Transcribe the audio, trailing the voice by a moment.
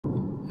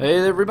Hey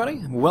there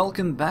everybody,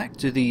 welcome back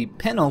to the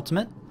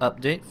penultimate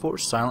update for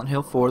Silent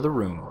Hill 4 The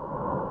Room.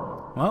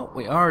 Well,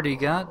 we already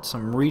got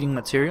some reading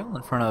material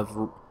in front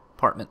of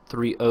apartment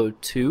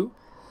 302.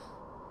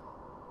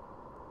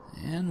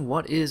 And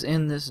what is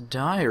in this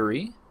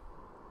diary?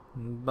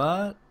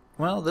 But,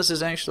 well, this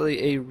is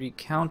actually a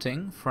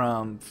recounting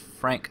from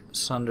Frank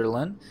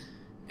Sunderland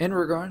in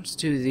regards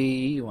to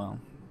the, well,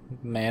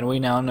 man we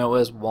now know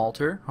as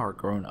Walter, our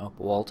grown-up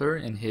Walter,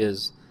 in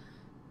his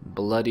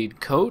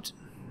bloodied coat.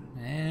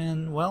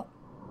 And, well,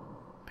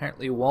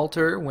 apparently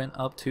Walter went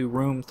up to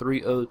room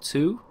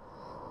 302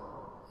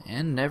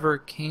 and never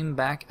came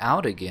back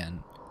out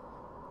again.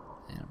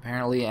 And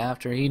apparently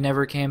after he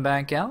never came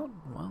back out,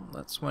 well,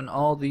 that's when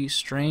all these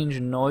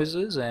strange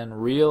noises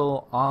and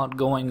real odd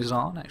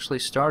goings-on actually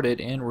started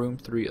in room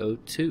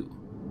 302.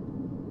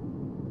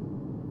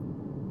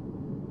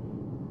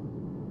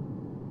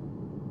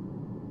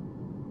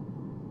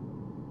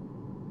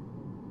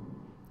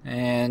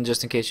 And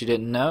just in case you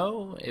didn't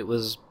know, it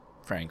was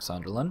Frank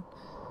Sunderland.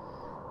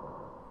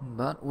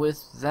 But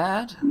with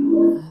that,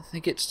 I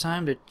think it's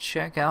time to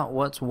check out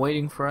what's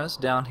waiting for us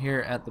down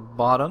here at the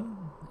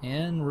bottom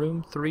in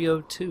room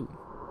 302.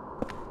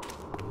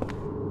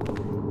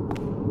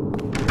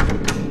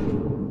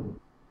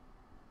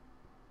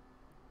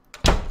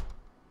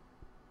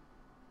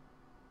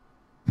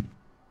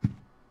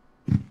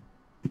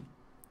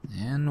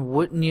 And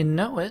wouldn't you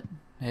know it,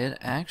 it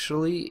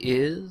actually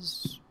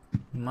is,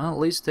 well, at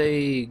least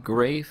a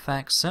gray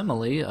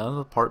facsimile of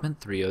apartment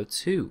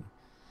 302.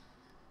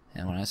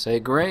 And when I say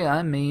gray,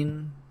 I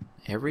mean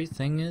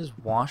everything is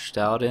washed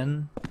out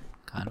and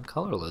kind of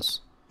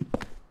colorless.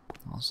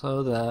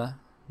 Also, the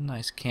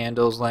nice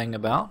candles laying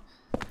about.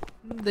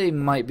 They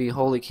might be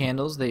holy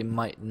candles, they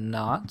might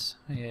not.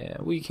 Yeah,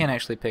 we can't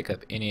actually pick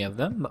up any of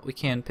them, but we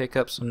can pick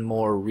up some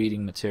more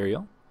reading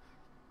material.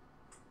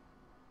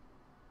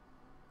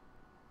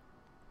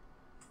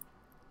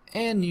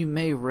 And you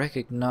may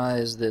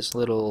recognize this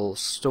little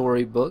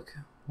storybook.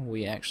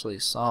 We actually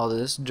saw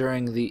this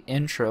during the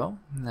intro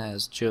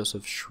as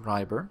Joseph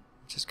Schreiber,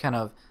 which is kind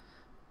of,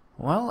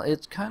 well,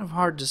 it's kind of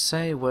hard to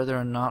say whether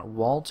or not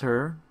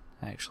Walter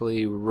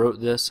actually wrote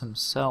this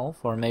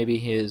himself, or maybe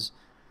his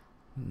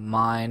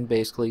mind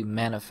basically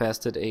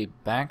manifested a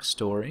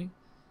backstory.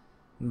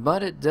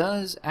 But it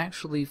does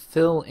actually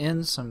fill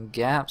in some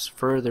gaps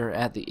further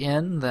at the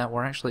end that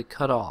were actually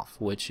cut off,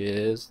 which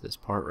is this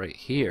part right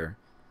here.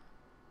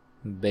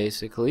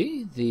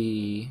 Basically,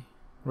 the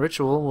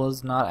ritual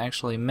was not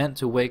actually meant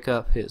to wake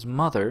up his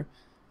mother.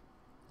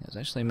 It was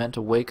actually meant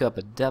to wake up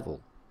a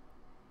devil.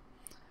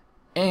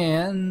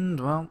 And,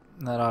 well,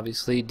 that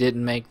obviously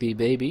didn't make the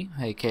baby,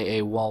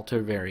 aka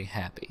Walter, very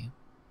happy.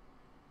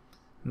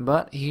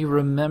 But he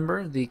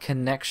remembered the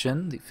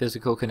connection, the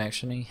physical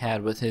connection he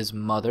had with his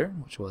mother,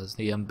 which was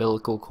the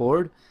umbilical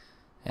cord,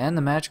 and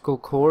the magical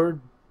cord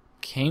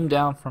came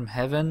down from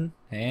heaven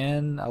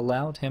and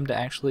allowed him to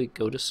actually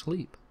go to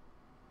sleep.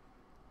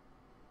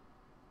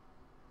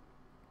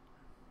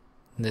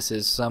 This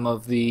is some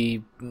of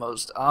the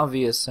most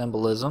obvious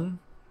symbolism,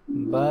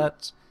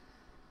 but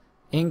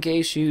in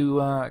case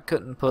you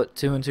couldn't put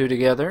two and two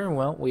together,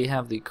 well, we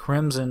have the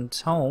Crimson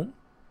Tome,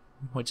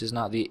 which is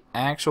not the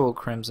actual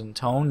Crimson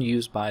Tome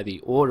used by the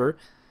Order.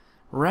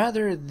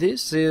 Rather,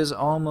 this is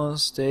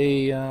almost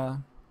a,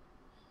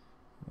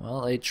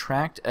 well, a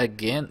tract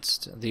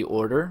against the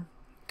Order.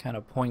 Kind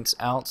of points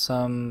out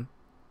some,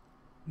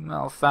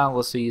 well,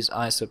 fallacies,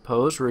 I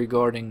suppose,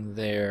 regarding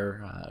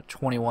their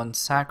 21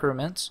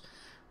 sacraments,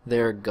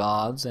 their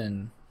gods,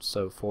 and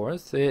so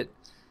forth. It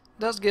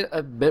does get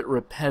a bit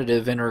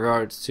repetitive in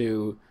regards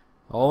to,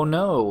 oh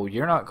no,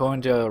 you're not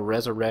going to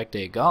resurrect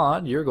a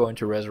god, you're going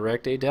to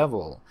resurrect a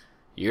devil.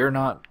 You're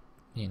not,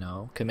 you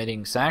know,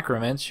 committing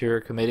sacraments,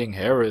 you're committing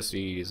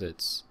heresies.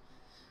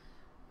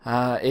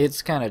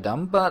 It's kind of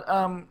dumb, but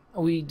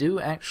we do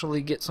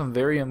actually get some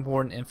very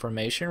important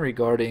information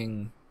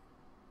regarding,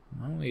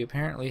 well, we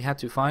apparently had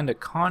to find a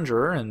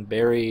conjurer and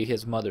bury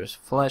his mother's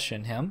flesh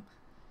in him.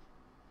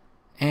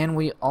 And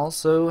we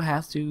also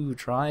have to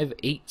drive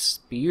 8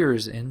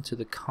 spears into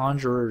the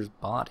conjurer's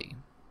body.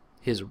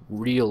 His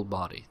real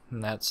body.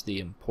 And that's the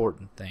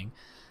important thing.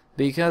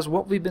 Because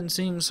what we've been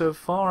seeing so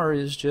far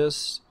is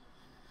just,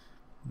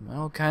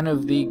 well, kind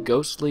of the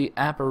ghostly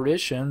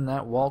apparition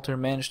that Walter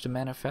managed to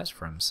manifest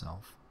for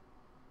himself.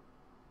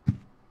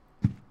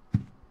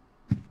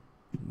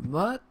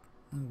 But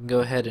go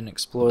ahead and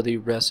explore the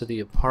rest of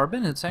the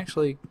apartment. It's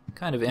actually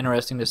kind of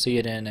interesting to see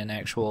it in an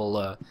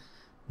actual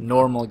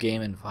normal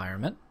game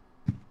environment.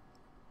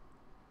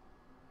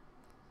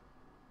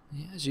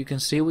 Yeah, as you can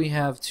see, we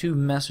have 2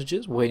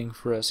 messages waiting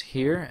for us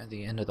here at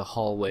the end of the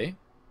hallway.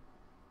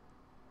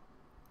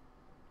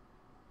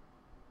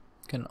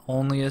 Can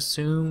only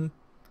assume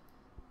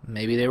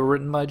maybe they were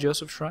written by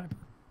Joseph Schreiber.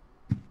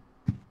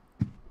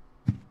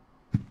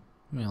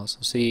 We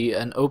also see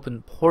an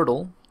open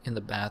portal in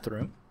the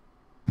bathroom.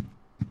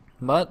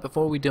 But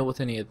before we deal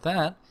with any of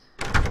that,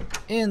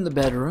 in the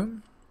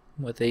bedroom,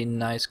 with a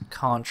nice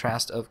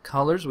contrast of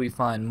colors, we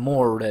find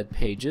more red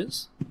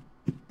pages.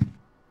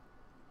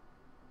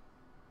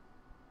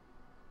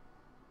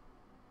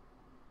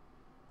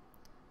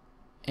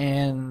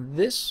 And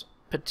this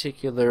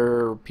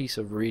particular piece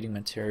of reading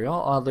material,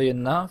 oddly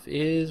enough,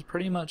 is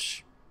pretty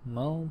much,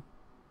 well,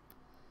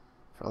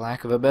 for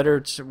lack of a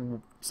better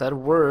set of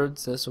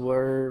words, this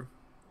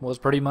was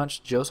pretty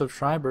much Joseph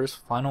Schreiber's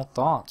final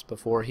thoughts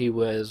before he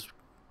was,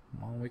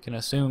 well, we can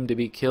assume to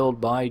be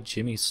killed by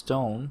Jimmy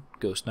Stone,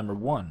 ghost number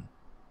 1.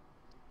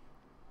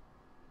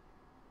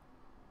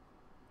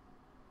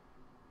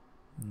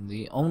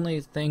 The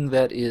only thing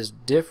that is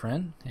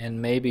different,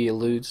 and maybe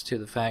alludes to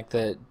the fact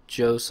that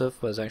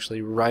Joseph was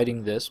actually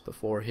writing this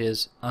before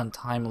his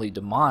untimely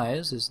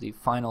demise, is the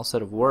final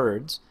set of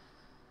words,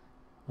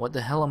 "What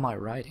the hell am I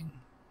writing?"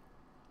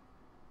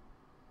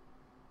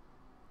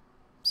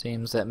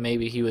 Seems that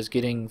maybe he was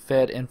getting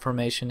fed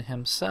information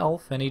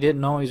himself, and he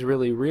didn't always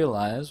really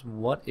realize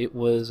what it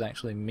was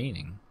actually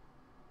meaning.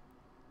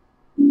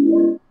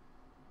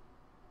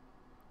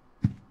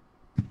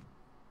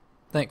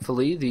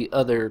 Thankfully, the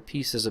other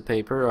pieces of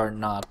paper are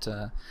not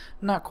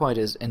quite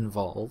as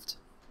involved.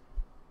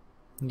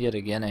 Yet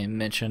again, a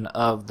mention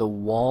of the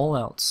wall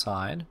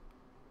outside.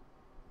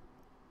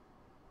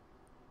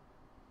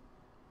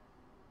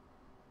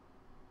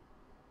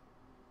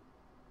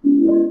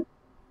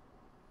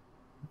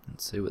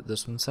 Let's see what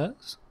this one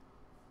says.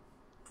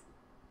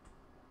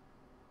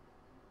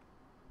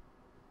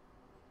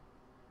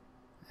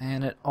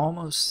 And it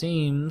almost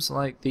seems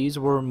like these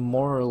were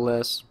more or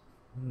less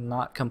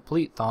not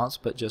complete thoughts,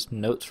 but just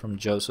notes from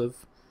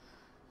Joseph,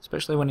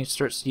 especially when he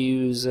starts to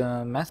use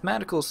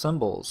mathematical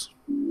symbols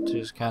to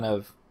just kind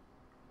of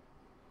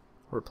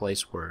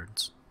replace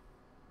words.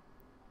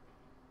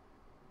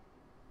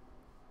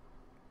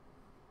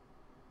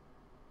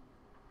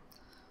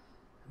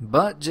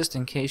 But just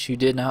in case you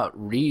did not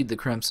read the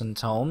Crimson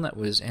Tome that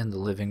was in the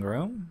living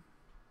room,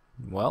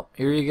 well,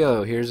 here you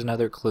go. Here's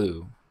another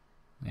clue.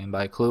 And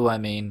by clue, I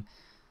mean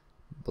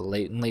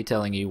blatantly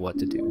telling you what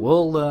to do.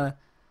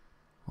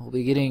 We'll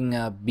be getting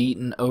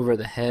beaten over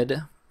the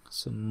head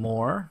some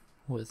more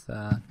with,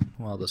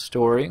 well, the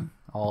story,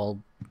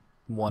 all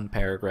one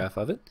paragraph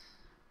of it.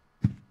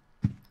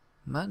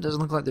 But it doesn't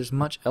look like there's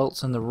much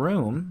else in the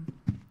room.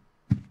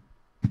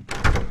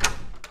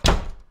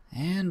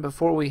 And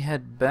before we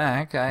head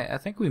back, I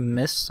think we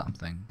missed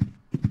something.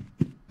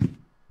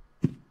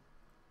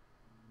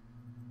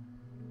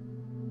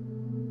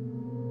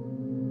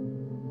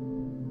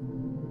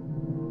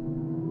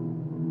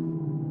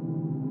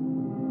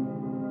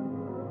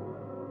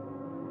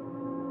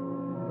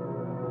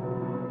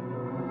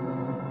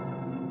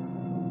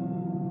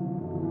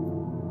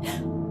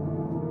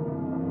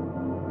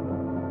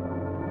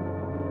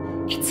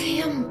 It's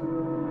him.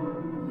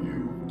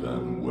 You've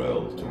done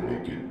well to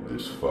make it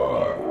this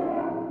far.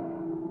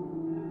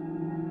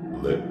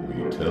 Let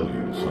me tell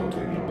you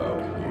something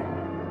about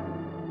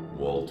him,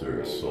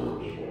 Walter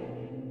Sullivan.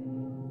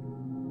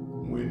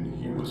 When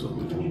he was a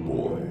little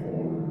boy,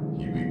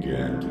 he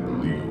began to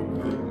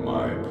believe that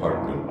my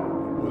apartment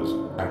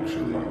was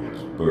actually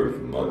his birth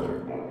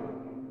mother.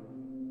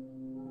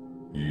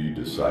 He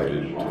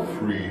decided to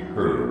free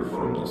her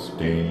from the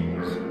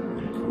stains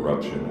and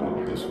corruption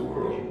of this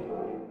world.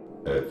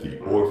 At the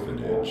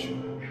orphanage,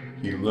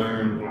 he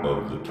learned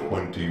of the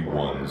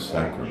 21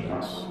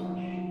 sacraments,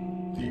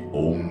 the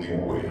only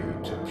way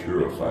to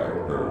purify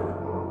her.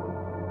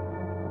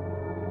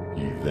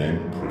 He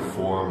then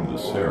performed the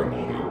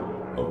ceremony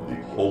of the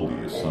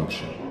Holy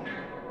Assumption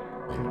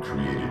and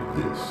created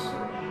this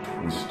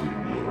twisted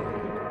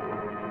world.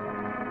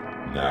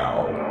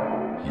 Now,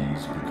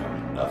 he's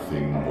become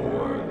nothing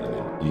more than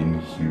an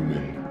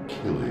inhuman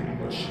killing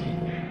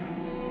machine.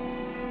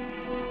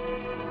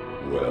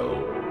 Well,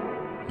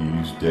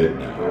 he's dead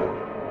now,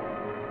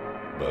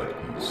 but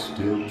he's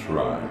still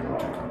trying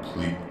to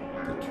complete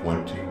the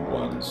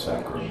 21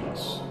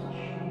 sacraments.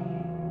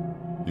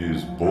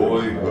 His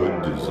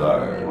boyhood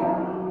desire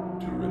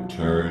to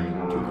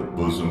return to the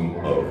bosom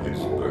of his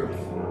birth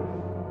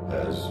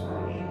has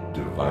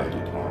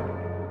divided him.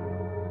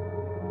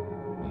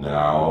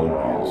 Now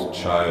his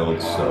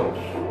child self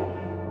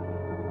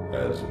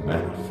has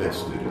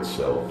manifested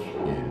itself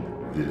in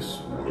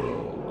this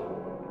world,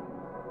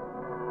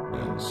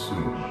 and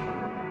soon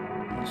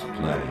he's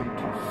planning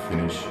to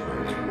finish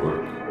his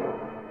work,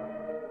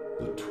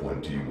 the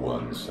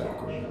 21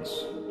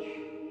 sacraments.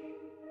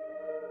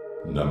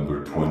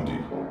 Number 20,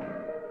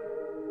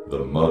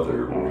 the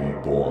Mother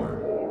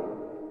Reborn,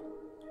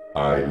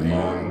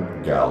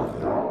 Eileen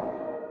Galvin.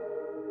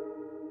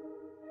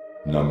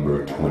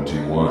 Number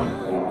 21,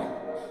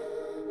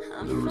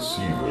 the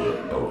Receiver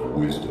of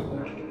Wisdom,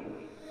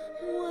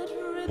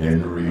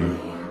 Henry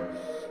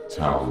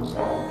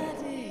Townsend.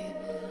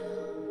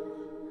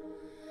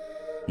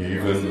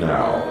 Even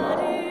now,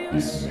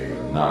 it may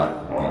not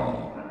be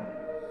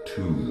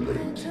too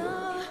late.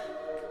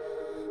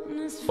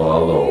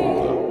 Follow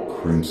the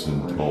Crimson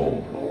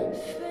Tome.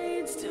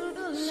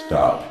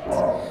 Stop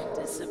him.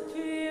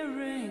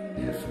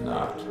 If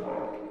not,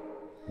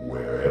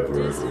 wherever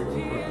you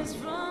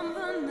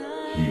run,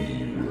 he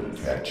will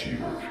catch you.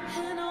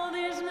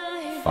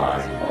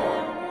 Find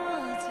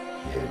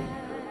him.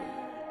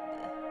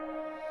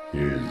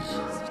 His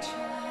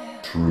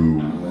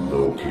true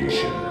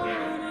location.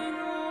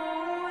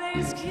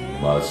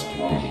 It must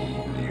be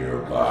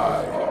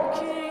nearby.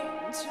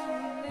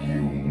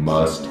 You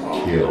must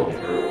kill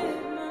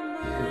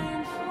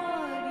him.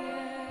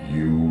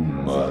 You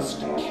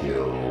must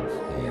kill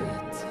him.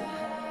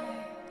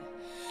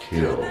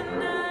 Kill.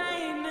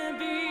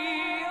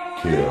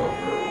 Kill.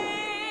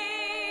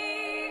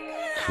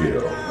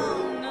 Kill.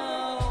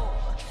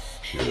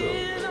 Kill.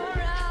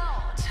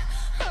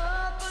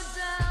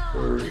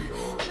 Hurry.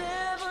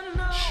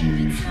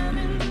 She's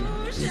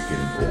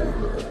taken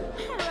over.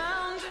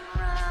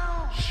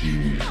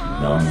 She's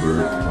number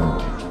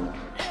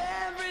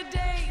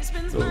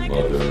 20. The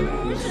mother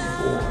was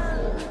born.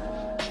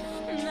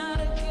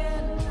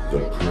 The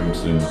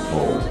Crimson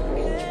Home.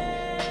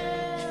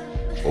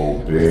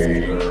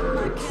 Obey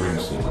the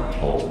Crimson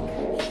Home.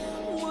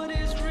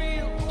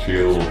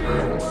 Kill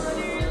him.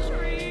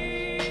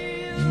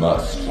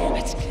 Must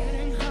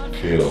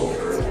kill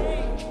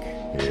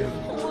him.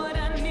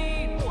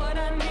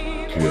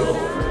 Kill.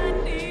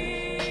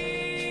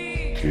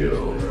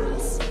 Kill.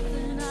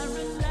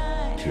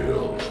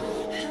 Kill.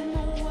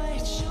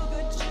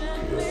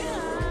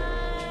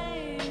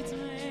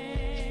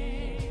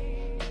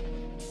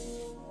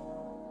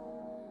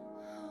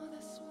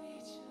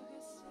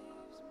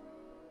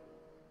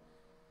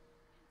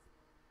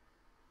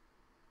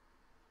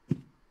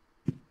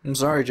 I'm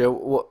sorry,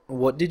 Joe.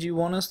 What did you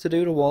want us to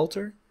do to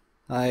Walter?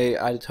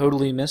 I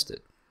totally missed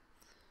it.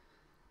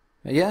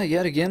 Yeah,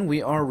 yet again,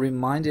 we are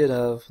reminded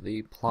of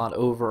the plot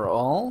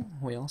overall.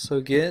 We also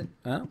get,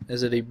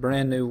 is it a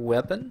brand new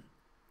weapon?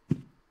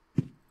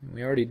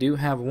 We already do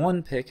have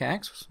one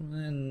pickaxe,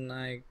 and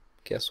I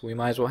guess we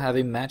might as well have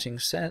a matching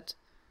set.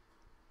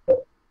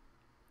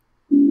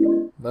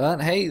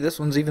 But hey, this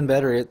one's even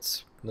better.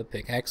 It's the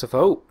Pickaxe of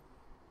Hope.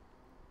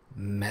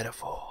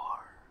 Metaphor.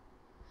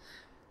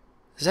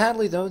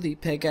 Sadly, though, the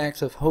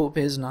Pickaxe of Hope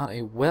is not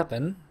a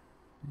weapon.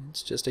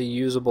 It's just a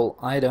usable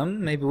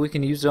item. Maybe we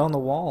can use it on the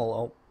wall.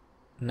 Oh,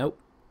 nope.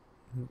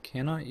 We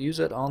cannot use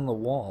it on the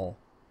wall.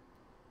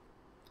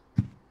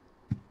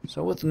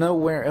 So with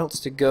nowhere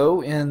else to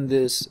go in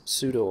this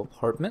pseudo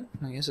apartment,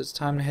 I guess it's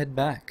time to head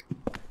back.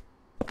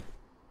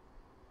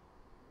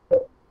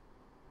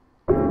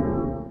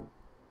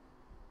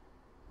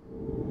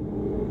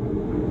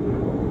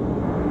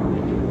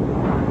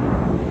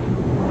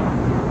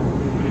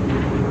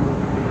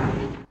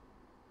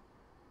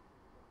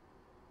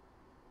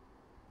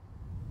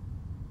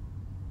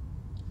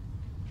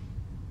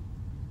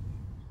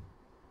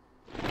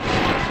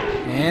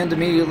 And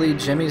immediately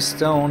Jimmy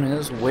Stone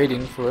is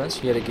waiting for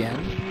us yet again,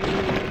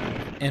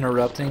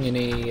 interrupting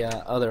any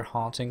other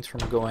hauntings from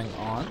going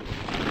on.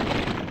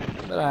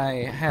 But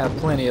I have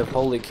plenty of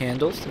holy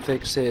candles to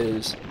fix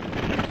his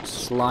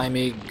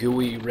slimy,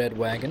 gooey red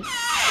wagon.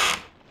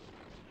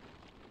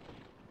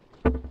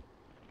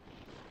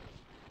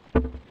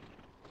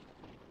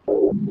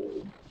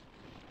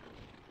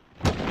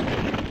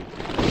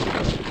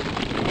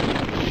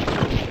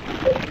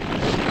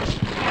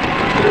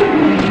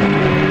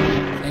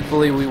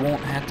 Thankfully, we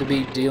won't have to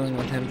be dealing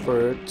with him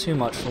for too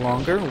much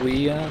longer.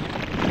 We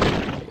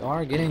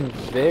are getting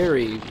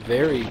very,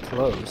 very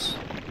close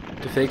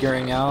to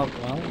figuring out,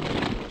 well,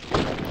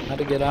 how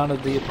to get out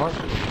of the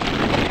apartment.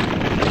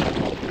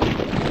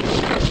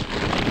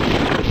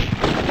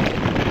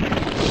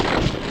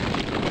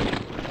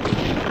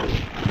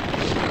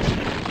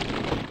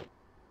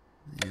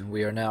 And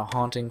we are now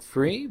haunting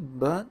free,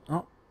 but,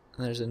 oh,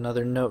 there's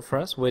another note for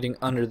us waiting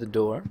under the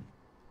door.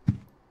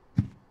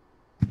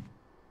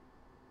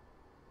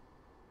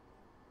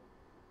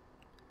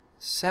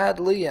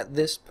 Sadly, at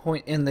this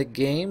point in the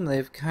game,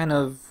 they've kind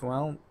of,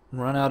 well,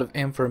 run out of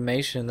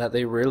information that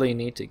they really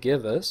need to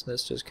give us.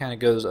 This just kind of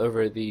goes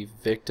over the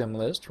victim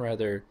list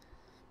rather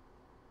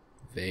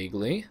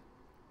vaguely.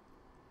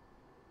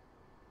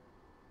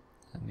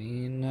 I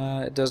mean,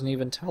 it doesn't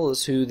even tell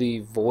us who the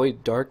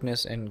Void,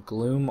 Darkness, and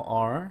Gloom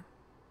are,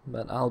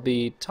 but I'll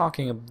be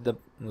talking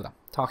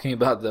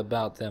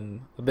about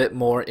them a bit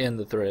more in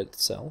the thread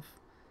itself.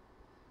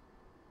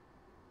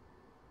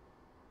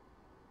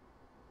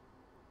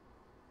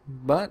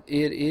 But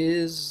it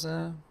is,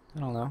 I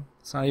don't know,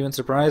 it's not even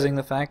surprising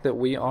the fact that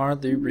we are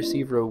the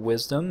receiver of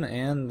wisdom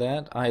and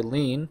that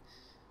Eileen,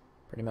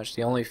 pretty much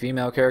the only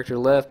female character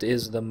left,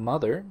 is the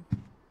mother.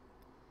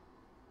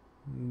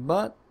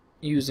 But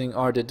using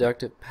our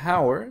deductive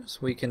powers,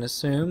 we can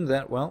assume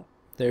that, well,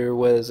 there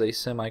was a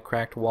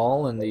semi-cracked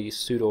wall in the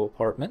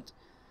pseudo-apartment.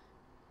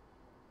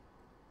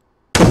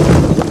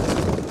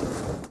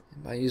 And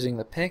by using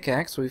the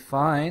pickaxe, we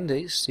find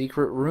a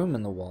secret room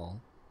in the wall.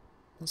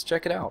 Let's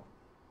check it out.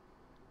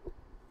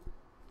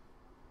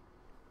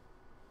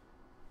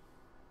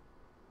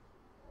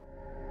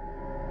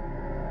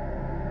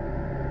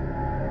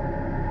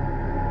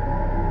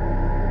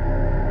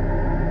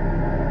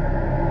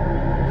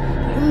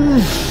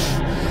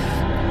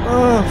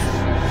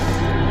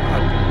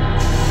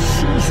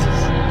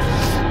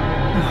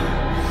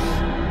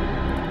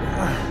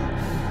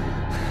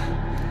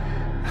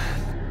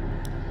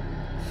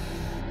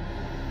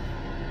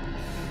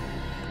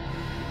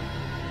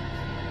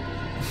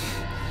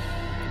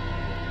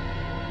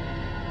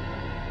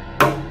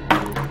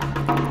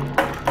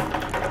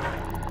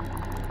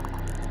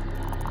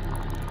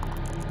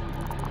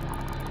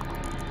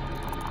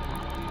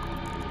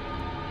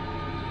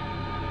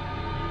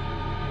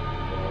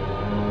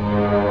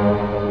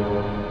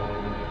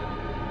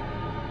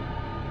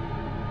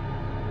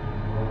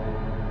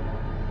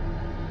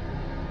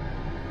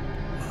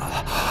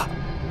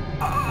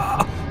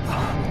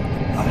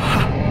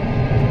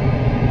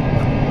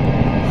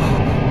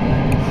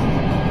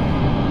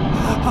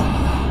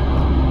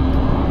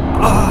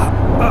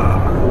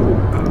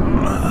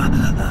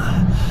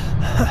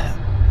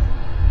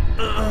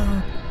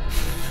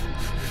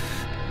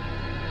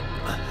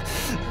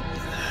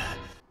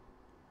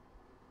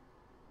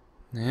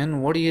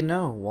 And what do you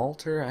know?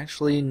 Walter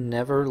actually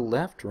never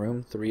left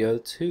room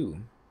 302.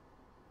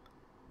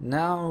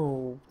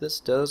 Now, this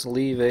does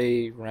leave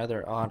a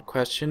rather odd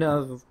question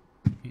of,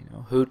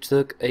 who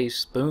took a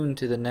spoon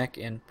to the neck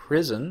in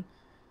prison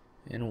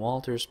in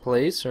Walter's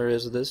place, or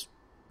is this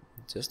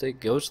just a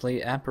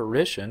ghostly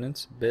apparition?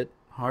 It's a bit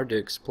hard to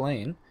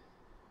explain.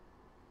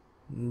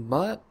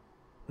 But,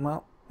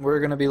 well, we're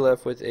going to be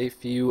left with a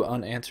few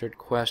unanswered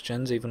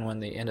questions even when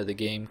the end of the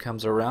game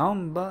comes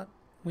around, but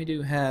we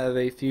do have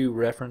a few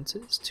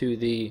references to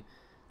the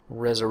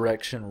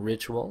resurrection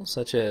ritual,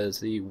 such as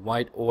the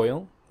white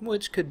oil,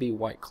 which could be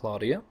White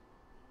Claudia.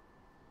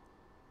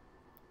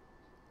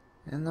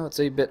 And though it's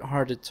a bit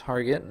hard to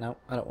target, no,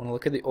 I don't want to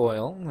look at the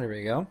oil. There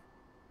we go.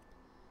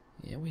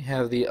 Yeah, we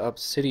have the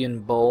obsidian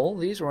bowl.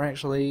 These were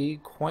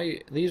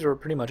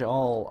pretty much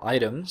all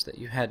items that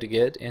you had to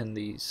get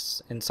in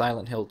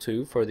Silent Hill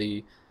 2 for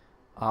the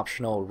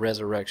optional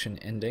resurrection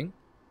ending.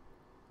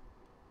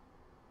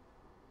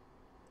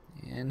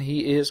 And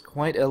he is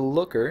quite a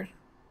looker.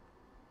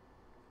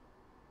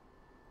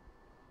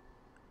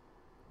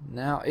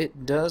 Now,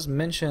 it does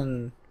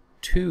mention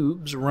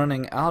tubes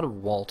running out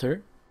of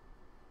Walter.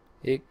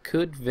 It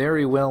could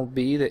very well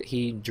be that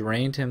he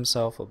drained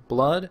himself of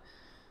blood,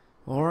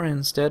 or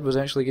instead was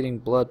actually getting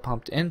blood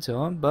pumped into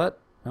him, but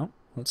no,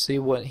 let's see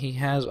what he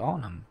has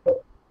on him.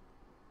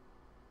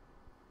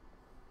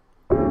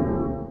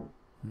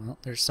 Well,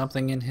 there's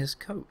something in his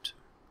coat.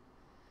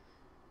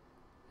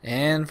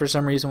 And for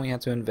some reason we have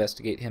to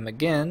investigate him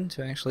again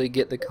to actually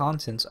get the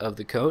contents of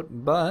the coat,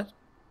 but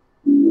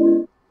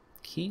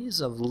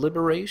Keys of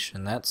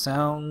Liberation, that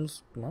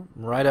sounds, well,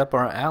 right up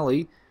our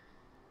alley,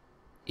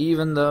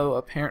 even though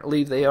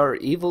apparently they are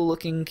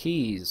evil-looking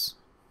keys.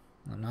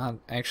 I'm not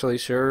actually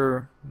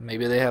sure.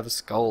 Maybe they have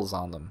skulls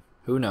on them.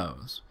 Who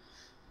knows?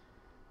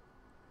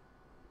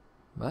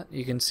 But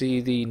you can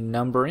see the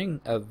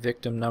numbering of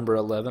victim number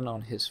 11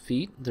 on his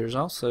feet. There's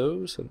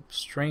also some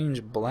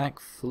strange black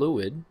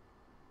fluid.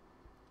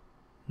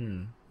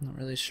 Not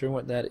really sure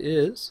what that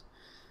is.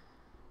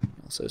 You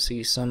also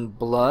see some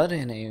blood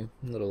in a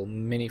little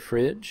mini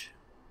fridge.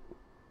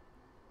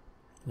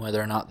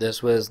 Whether or not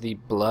this was the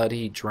blood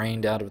he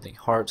drained out of the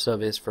hearts of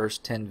his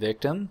first 10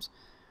 victims,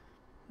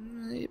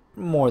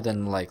 more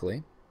than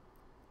likely.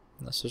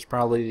 This was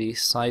probably the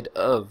site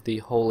of the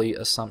Holy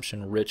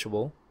Assumption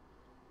ritual.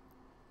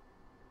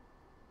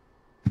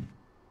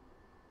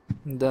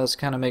 It does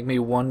kind of make me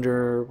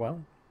wonder,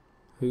 well,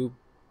 who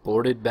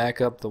boarded back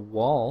up the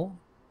wall?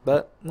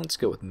 But let's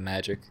go with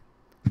magic.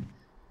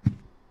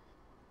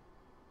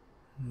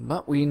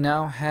 But we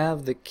now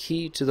have the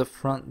key to the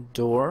front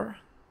door.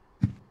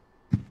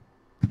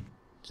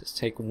 Just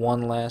take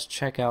one last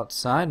check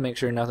outside, make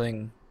sure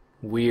nothing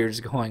weird's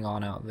going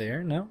on out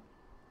there. No.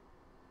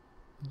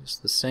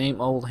 Just the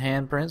same old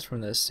handprints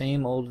from the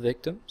same old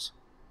victims.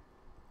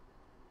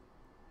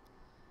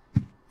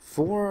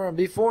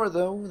 Before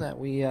though that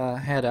we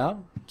head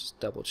out, just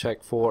double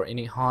check for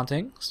any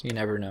hauntings. You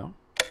never know.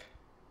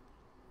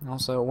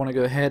 Also, I want to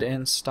go ahead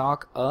and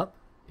stock up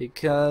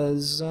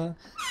because well,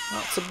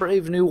 it's a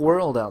brave new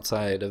world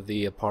outside of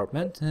the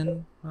apartment,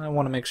 and I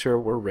want to make sure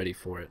we're ready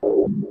for it.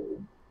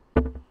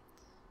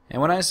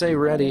 And when I say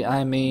ready,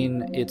 I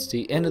mean it's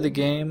the end of the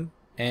game,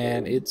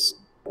 and it's,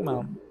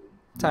 well,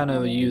 time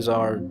to use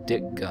our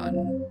dick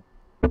gun.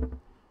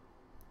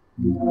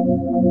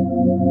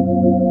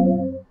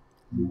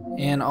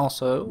 And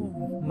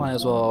also, might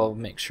as well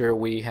make sure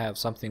we have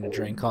something to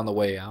drink on the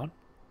way out.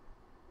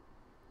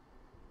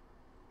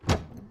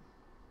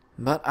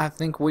 But I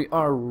think we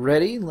are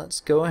ready.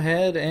 Let's go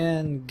ahead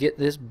and get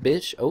this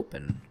bitch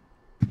open.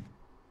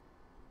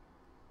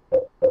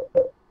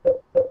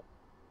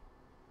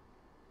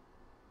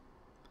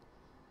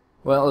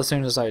 Well, as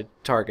soon as I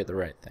target the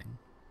right thing.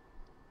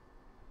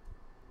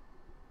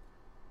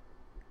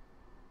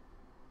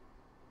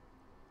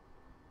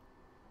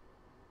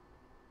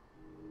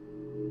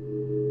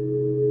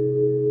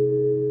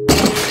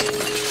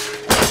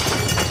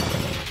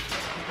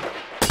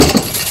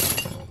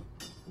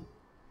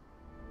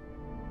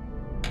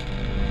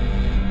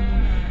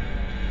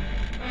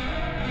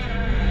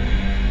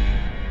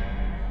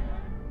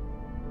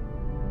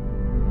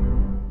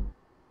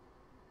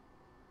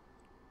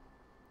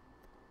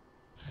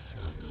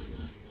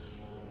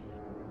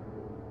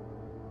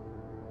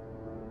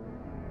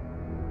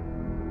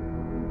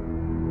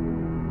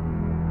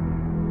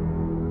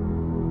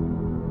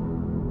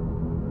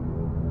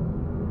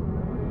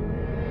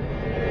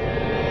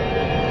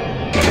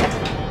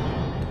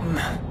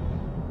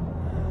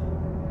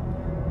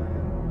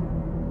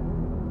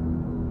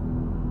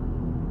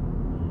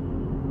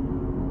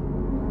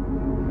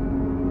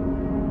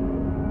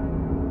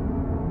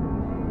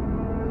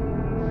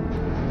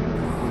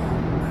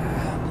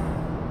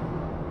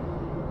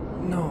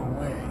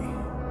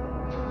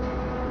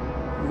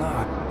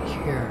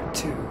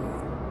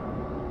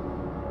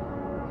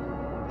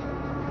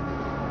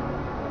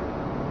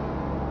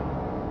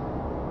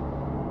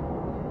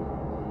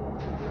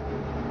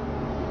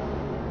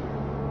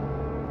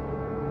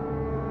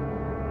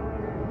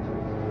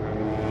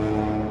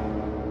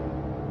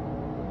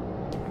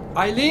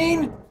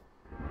 Eileen?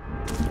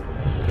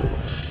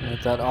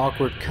 With that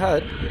awkward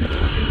cut.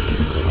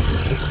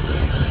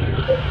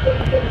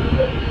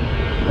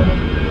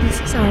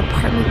 This is our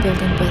apartment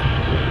building, but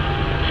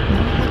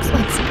now it looks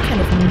like some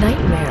kind of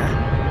nightmare.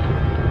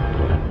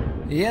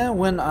 Yeah,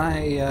 when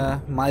I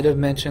might have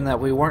mentioned that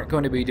we weren't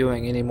going to be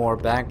doing any more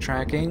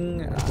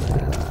backtracking,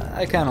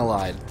 I kind of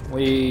lied.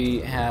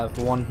 We have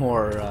one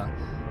more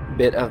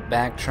bit of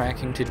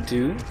backtracking to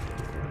do.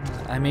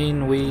 I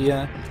mean, we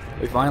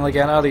finally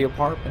got out of the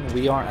apartment.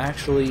 We are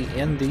actually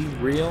in the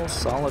real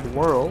solid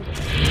world,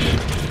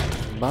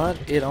 but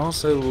it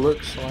also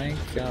looks like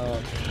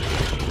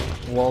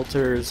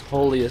Walter's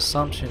holy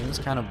assumption is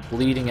kind of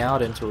bleeding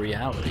out into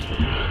reality.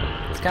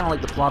 It's kind of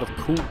like the plot of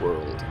Cool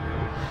World.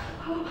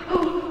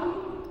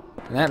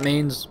 And that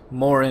means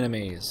more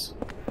enemies.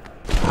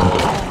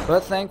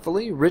 But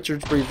thankfully,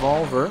 Richard's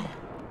revolver,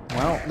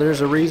 well,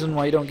 there's a reason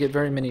why you don't get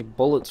very many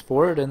bullets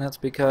for it, and that's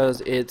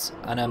because it's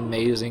an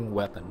amazing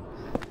weapon.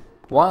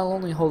 While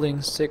only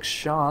holding 6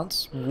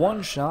 shots,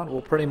 one shot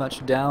will pretty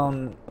much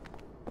down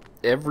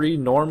every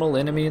normal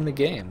enemy in the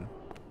game.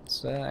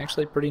 It's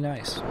actually pretty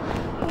nice.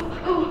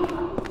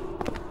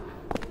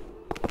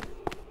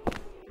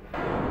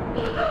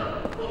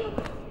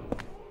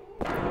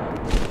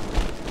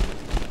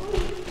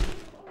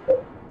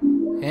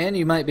 And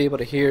you might be able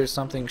to hear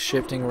something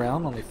shifting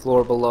around on the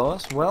floor below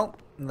us. Well,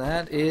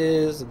 that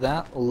is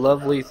that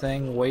lovely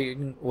thing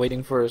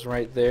waiting for us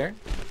right there.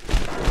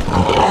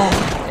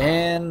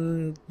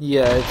 And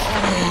yeah,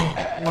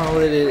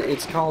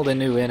 it's called a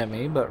new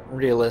enemy, but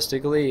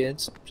realistically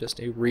it's just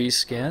a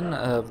reskin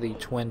of the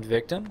twin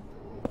victim.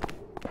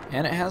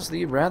 And it has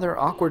the rather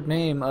awkward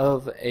name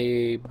of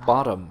a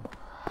bottom.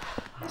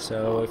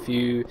 So if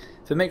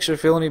it makes you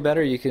feel any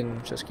better, you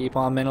can just keep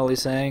on mentally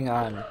saying,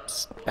 I'm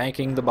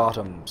spanking the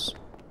bottoms.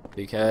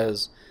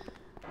 Because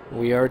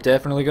we are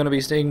definitely going to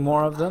be seeing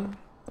more of them.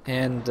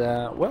 And,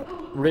 well,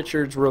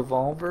 Richard's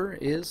revolver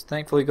is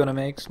thankfully going to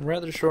make some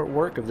rather short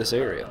work of this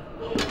area.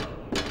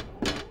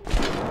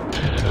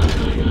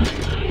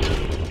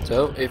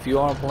 So, if you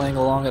are playing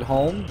along at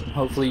home,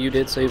 hopefully you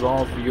did save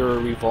all of your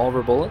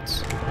revolver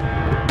bullets.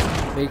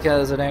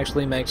 Because it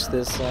actually makes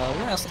this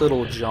last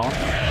little jaunt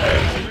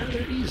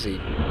rather easy.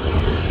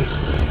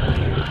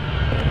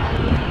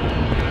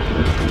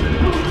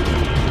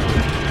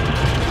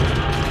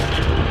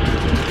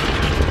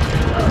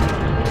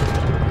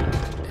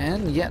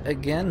 And yet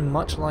again,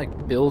 much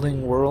like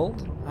Building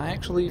World, I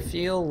actually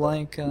feel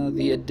like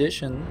the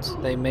additions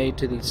they made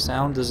to the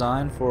sound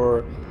design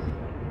for,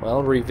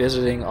 well,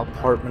 revisiting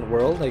Apartment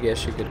World, I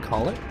guess you could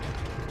call it,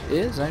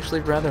 is actually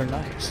rather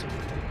nice.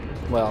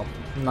 Well,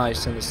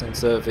 nice in the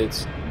sense of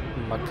it's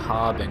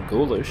macabre and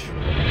ghoulish.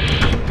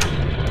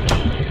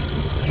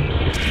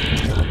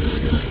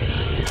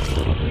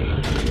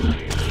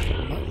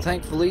 But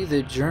thankfully,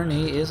 the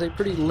journey is a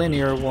pretty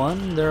linear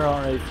one. There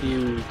are a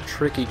few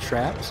tricky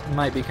traps. It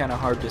might be kind of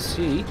hard to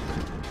see.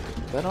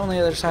 But on the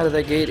other side of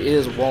that gate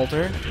is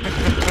Walter.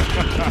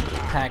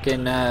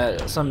 Packing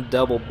some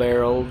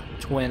double-barreled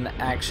twin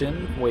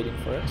action waiting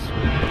for us.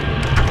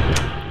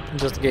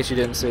 Just in case you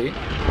didn't see.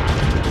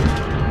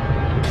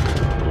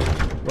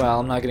 Well,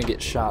 I'm not going to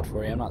get shot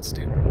for you. I'm not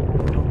stupid.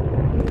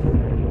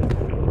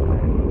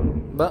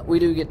 But we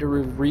do get to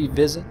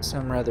revisit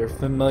some rather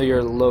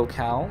familiar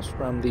locales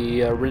from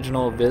the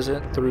original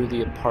visit through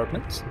the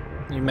apartments.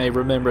 You may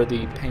remember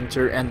the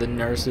painter and the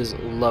nurse's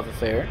love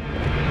affair.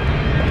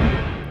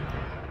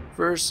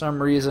 For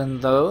some reason,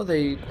 though,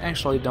 they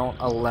actually don't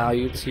allow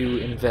you to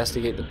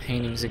investigate the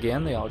paintings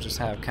again. They all just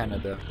have kind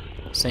of the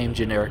same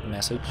generic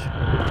message.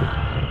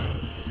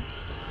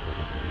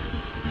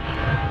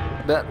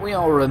 But we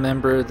all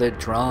remember the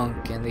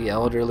drunk and the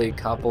elderly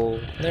couple.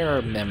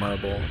 They're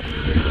memorable.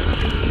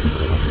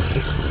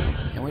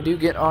 And we do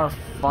get our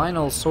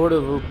final sort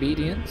of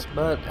obedience,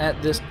 but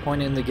at this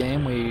point in the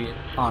game we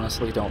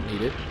honestly don't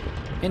need it.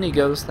 Any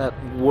ghosts that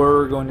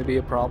were going to be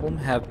a problem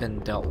have been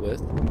dealt with.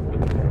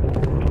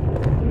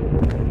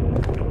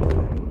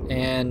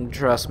 And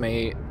trust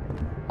me,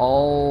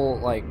 all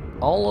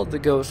of the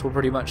ghosts will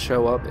pretty much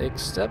show up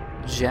except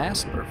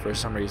Jasper for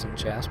some reason.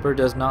 Jasper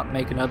does not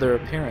make another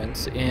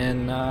appearance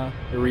in the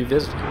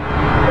revisiting.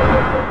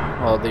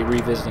 Well, the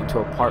revisiting to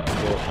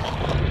Apartment World.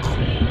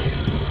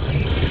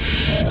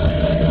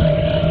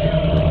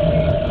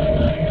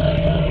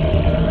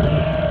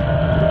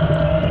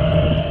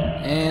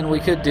 And we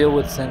could deal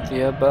with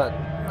Cynthia, but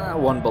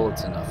one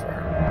bullet's enough for her.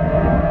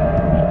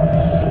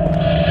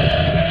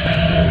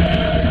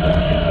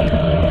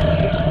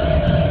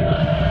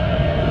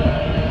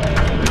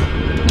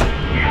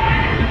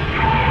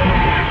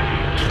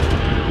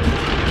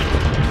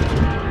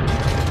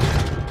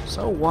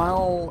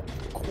 While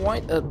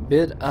quite a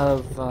bit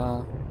of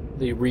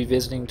the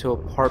revisiting to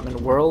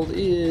Apartment World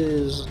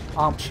is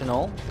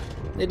optional,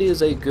 it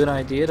is a good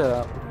idea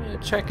to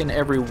check in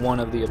every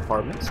one of the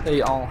apartments.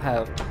 They all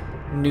have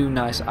new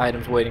nice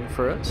items waiting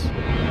for us.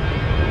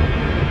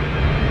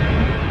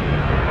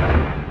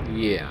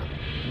 Yeah,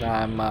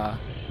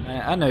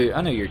 I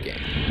know your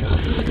game.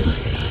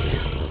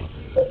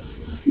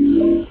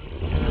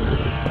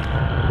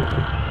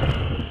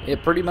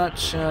 it pretty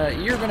much,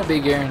 you're going to be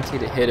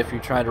guaranteed a hit if you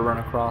try to run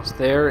across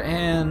there,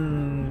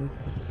 and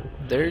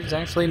there's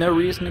actually no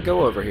reason to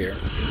go over here.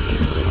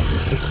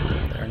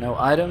 There are no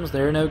items,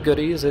 there are no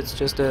goodies, it's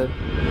just a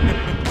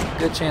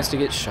good chance to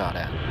get shot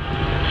at.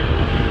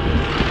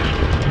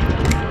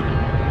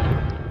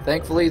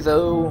 Thankfully,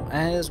 though,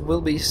 as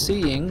we'll be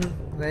seeing,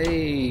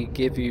 they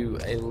give you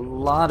a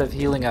lot of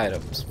healing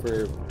items.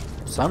 For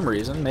some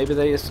reason, maybe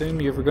they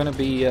assume you're going to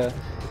be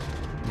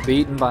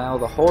beaten by all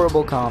the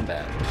horrible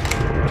combat.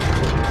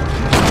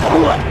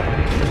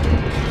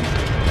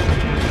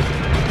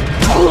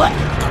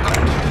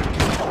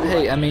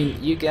 Hey, I mean,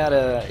 you got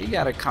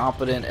a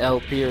competent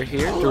LP'er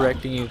here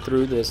directing you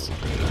through this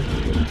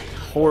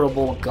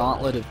horrible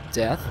gauntlet of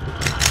death.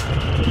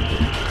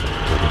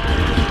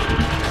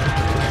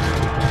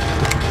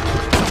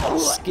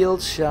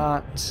 Skilled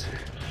shot.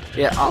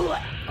 Yeah,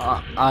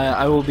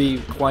 I will be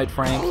quite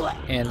frank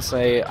and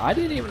say I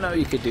didn't even know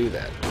you could do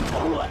that.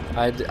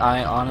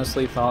 I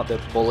honestly thought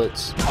that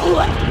bullets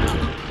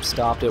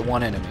stopped at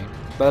one enemy,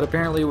 but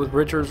apparently with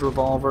Richard's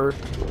revolver,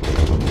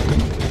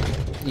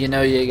 you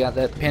know, you got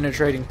that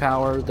penetrating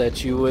power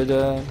that you would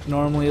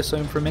normally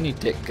assume from any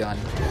dick gun.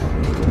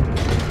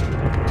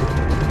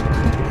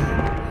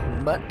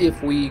 But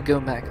if we go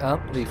back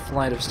up the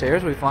flight of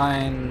stairs, we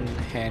find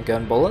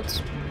handgun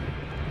bullets.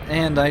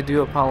 And I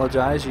do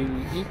apologize,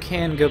 you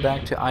can go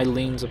back to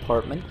Eileen's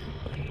apartment,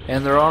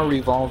 and there are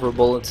revolver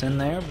bullets in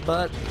there,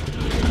 but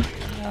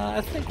I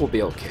think we'll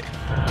be okay.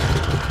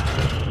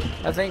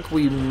 I think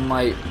we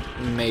might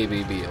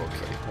maybe be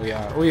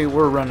okay.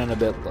 We're running a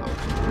bit low.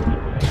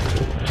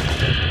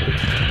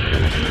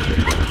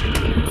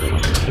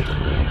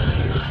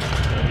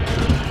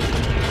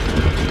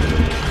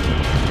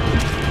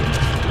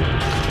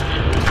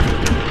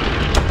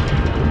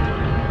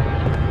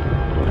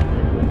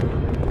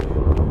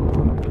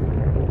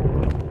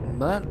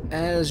 But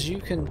as you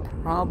can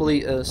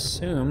probably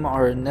assume,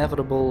 our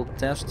inevitable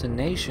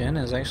destination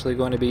is actually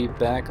going to be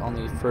back on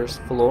the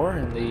first floor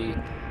in the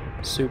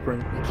super...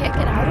 We can't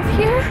get out of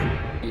here?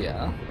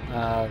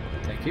 Yeah,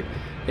 thank you.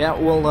 Yeah,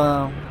 we'll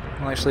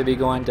actually be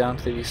going down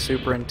to the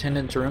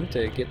superintendent's room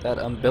to get that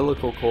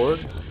umbilical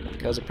cord,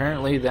 because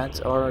apparently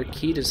that's our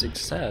key to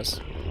success.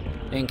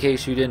 In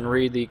case you didn't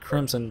read the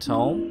Crimson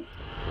Tome,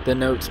 the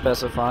note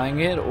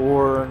specifying it,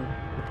 or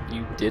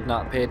you did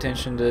not pay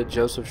attention to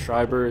Joseph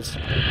Schreiber's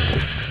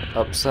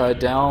upside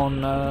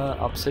down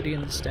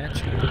obsidian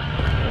statue.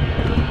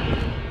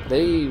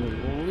 They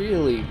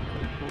really,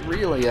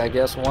 I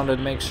guess, wanted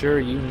to make sure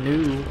you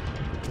knew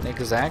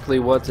exactly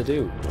what to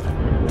do.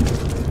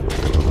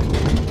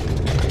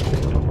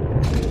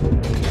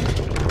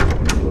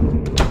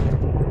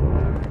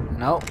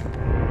 Nope.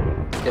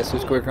 Guess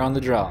who's quicker on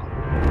the draw?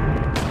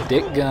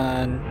 Dick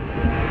gun.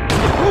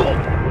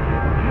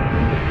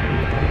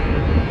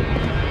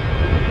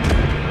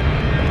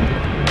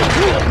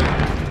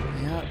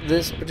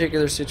 This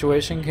particular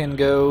situation can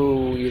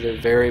go either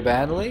very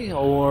badly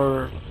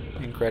or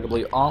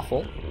incredibly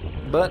awful,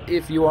 but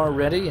if you are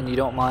ready and you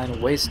don't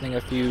mind wasting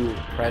a few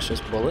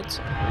precious bullets,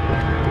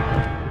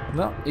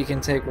 well, you can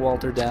take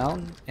Walter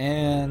down,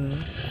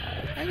 and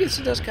I guess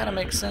it does kind of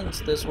make sense.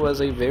 This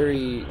was a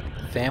very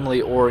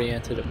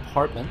family-oriented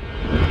apartment.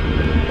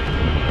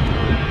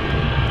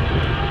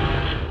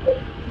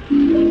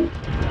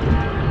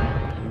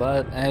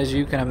 But as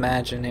you can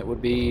imagine, it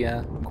would be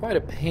quite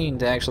a pain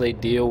to actually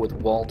deal with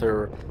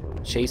Walter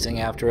chasing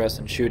after us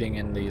and shooting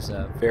in these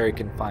very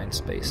confined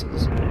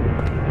spaces.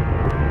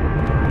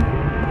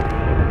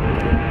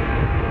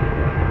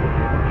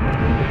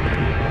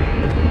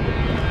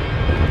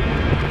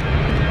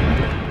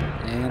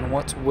 And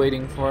what's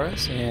waiting for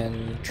us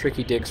in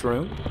Tricky Dick's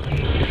room?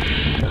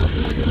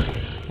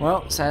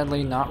 Well,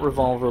 sadly not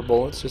revolver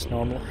bullets, just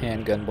normal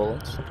handgun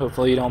bullets.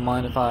 Hopefully you don't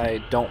mind if I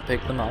don't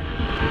pick them up.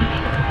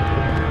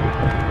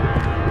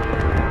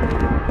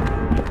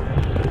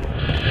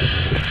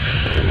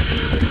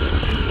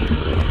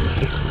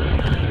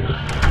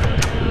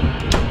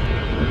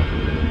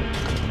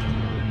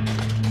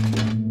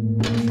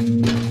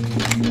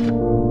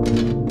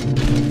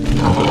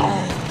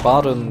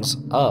 Bottoms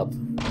up.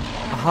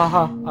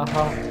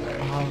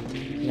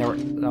 Never.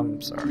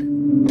 I'm sorry.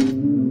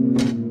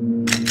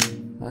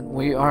 But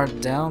we are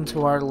down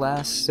to our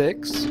last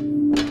 6,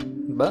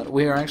 but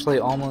we are actually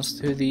almost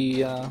to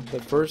the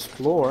first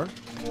floor,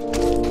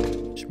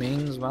 which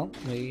means, well,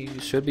 we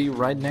should be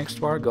right next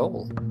to our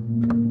goal.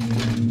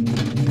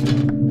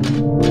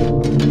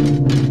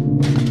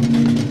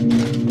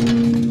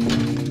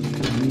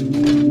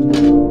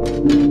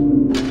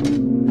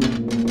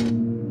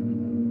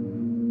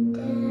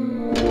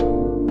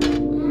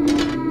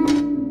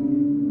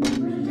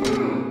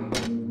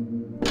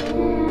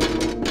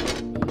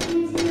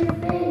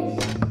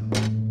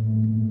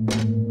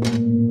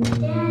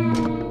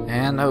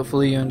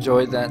 Hopefully you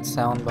enjoyed that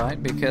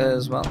soundbite,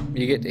 because, well,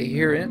 you get to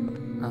hear it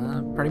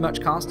pretty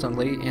much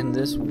constantly in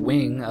this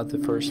wing of the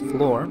first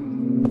floor.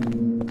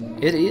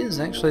 It is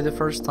actually the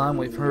first time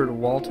we've heard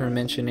Walter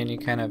mention any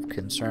kind of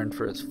concern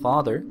for his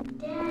father.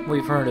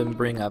 We've heard him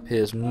bring up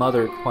his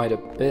mother quite a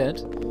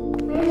bit,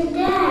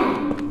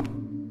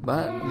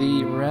 But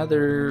the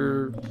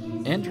rather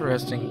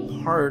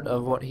interesting part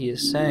of what he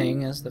is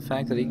saying is the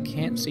fact that he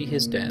can't see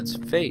his dad's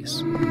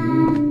face.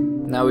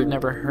 Now, we've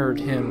never heard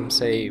him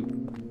say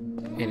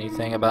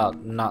anything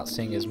about not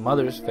seeing his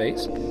mother's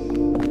face,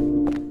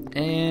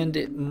 and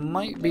it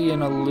might be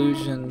an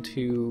allusion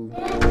to,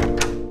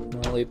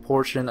 well, a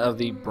portion of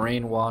the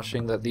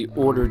brainwashing that the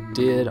Order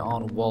did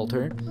on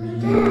Walter.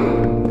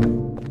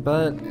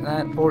 But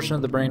that portion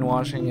of the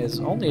brainwashing is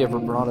only ever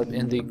brought up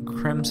in the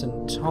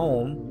Crimson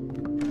Tome,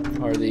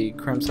 or the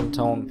Crimson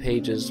Tome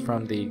pages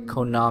from the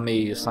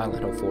Konami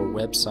Silent Hill 4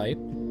 website.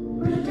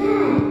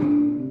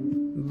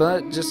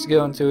 But just to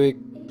go into a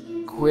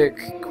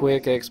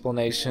quick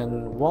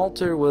explanation,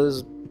 Walter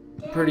was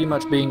pretty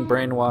much being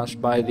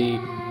brainwashed by the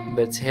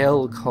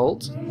Batel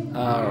cult,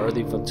 or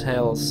the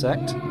Batel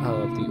sect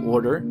of the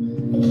Order,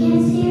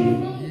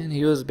 and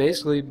he was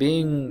basically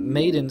being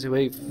made into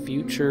a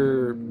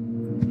future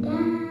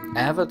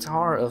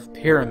avatar of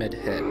Pyramid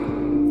Head.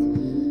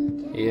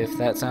 If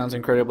that sounds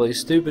incredibly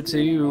stupid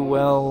to you,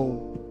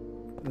 well,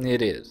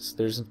 it is.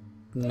 There's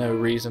no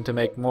reason to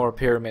make more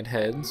Pyramid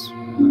Heads.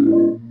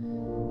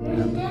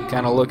 I'm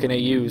kind of looking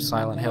at you,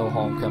 Silent Hill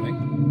Homecoming.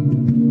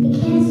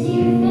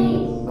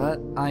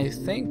 But I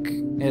think,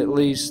 at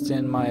least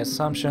in my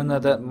assumption,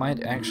 that that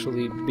might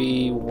actually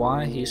be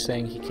why he's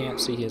saying he can't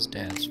see his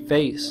dad's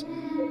face.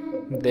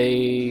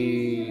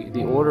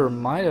 The Order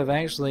might have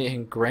actually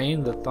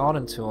ingrained the thought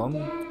into him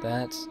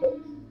that,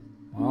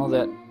 well,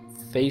 that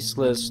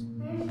faceless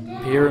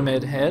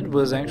Pyramid Head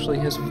was actually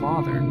his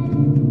father.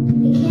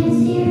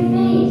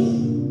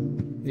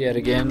 Yet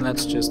again,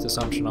 that's just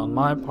assumption on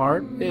my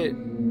part. It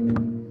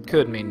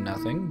could mean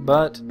nothing,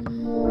 but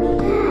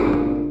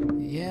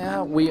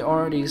yeah, we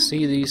already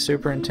see the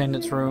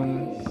superintendent's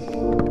room.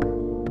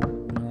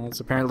 Well, it's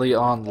apparently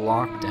on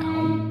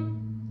lockdown.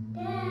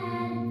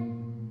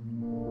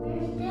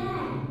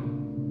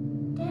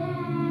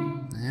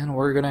 And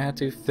we're gonna have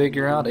to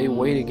figure out a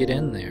way to get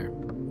in there.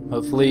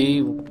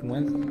 Hopefully,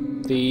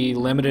 with the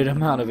limited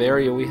amount of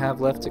area we have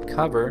left to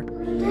cover,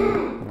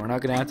 we're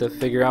not gonna have to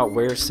figure out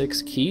where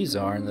 6 keys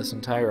are in this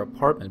entire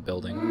apartment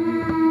building.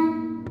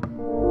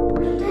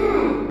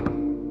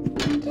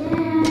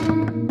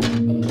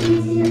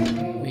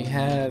 We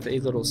have a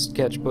little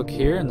sketchbook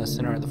here in the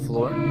center of the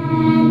floor.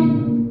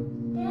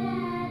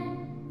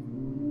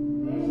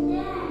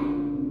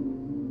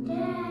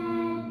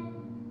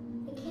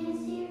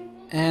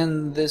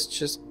 And this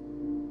just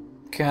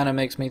kind of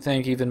makes me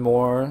think even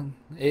more.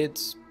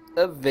 It's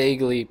a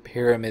vaguely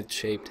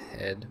pyramid-shaped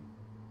head.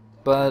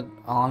 But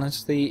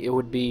honestly, it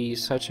would be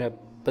such a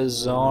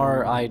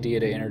bizarre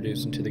idea to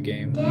introduce into the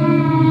game.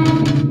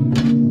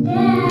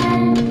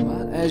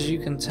 But as you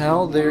can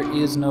tell, there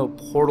is no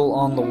portal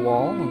on the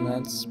wall, and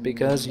that's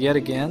because, yet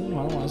again,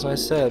 well, as I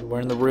said,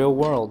 we're in the real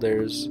world.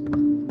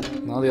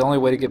 Well, the only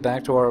way to get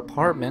back to our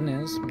apartment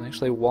is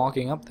actually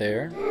walking up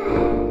there.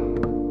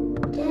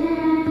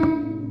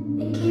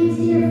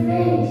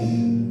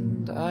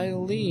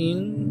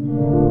 Eileen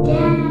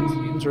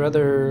seems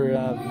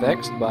rather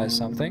vexed by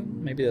something.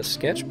 Maybe the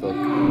sketchbook.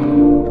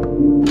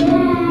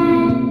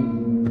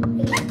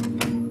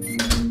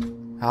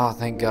 Oh,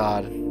 thank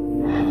God.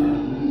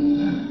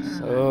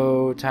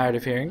 So tired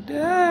of hearing,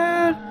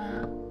 Dad!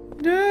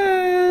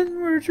 Dad,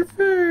 where's your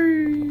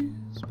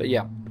face? But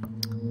yeah.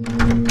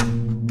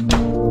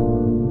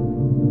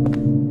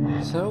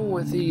 So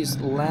with these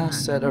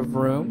last set of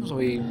rooms,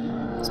 we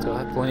still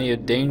have plenty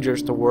of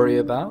dangers to worry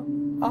about.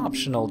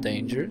 Optional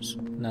dangers,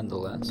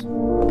 nonetheless.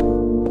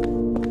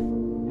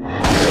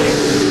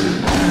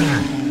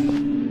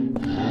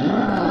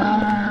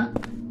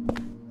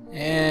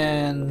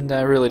 And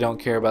I really don't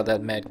care about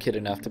that med kit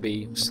enough to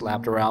be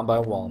slapped around by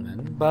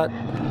wallmen, but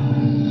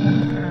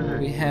what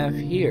we have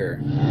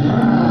here.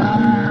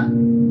 I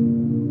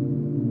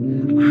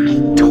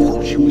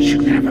told you we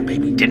shouldn't have a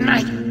baby, didn't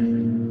I?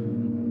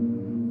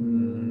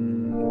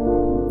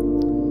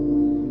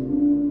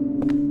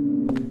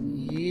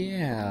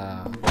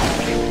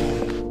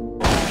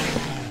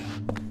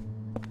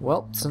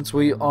 Well, since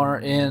we are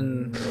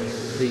in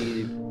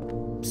the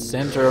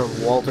center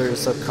of Walter's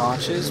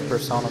subconscious,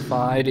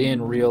 personified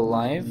in real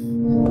life,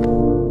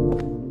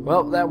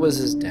 well, that was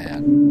his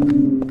dad.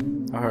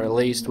 Or at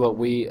least what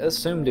we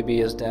assume to be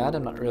his dad.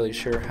 I'm not really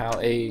sure how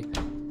a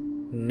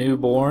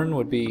newborn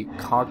would be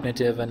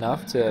cognitive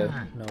enough to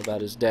know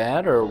about his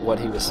dad or what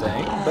he was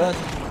saying, but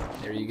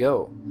there you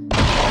go.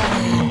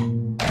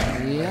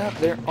 Yeah,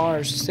 there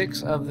are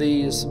 6 of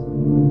these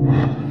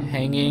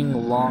hanging,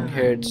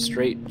 long-haired,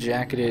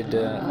 straight-jacketed,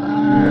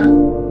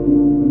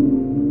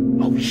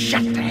 Oh,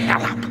 shut the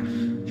hell up!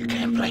 You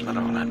can't blame it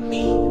all on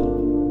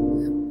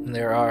me.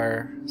 There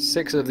are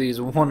 6 of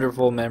these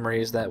wonderful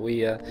memories that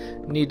we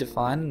need to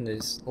find in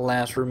these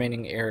last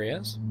remaining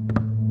areas.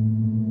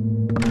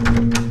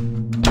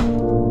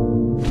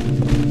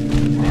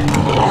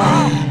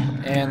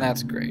 And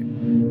that's great.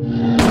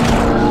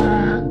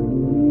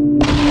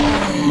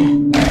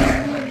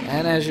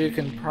 And as you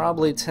can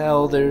probably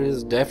tell, there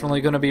is definitely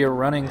going to be a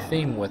running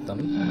theme with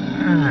them.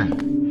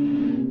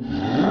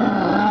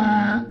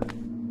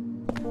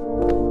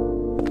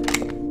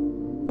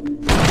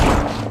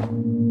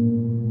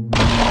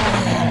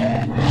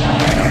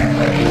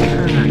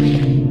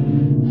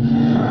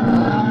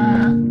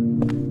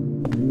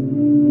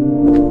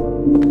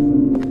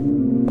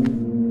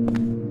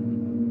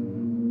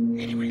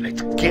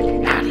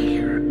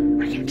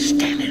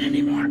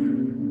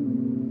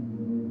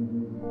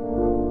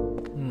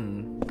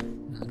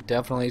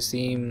 definitely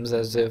seems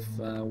as if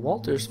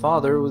Walter's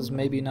father was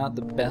maybe not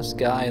the best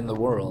guy in the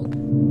world.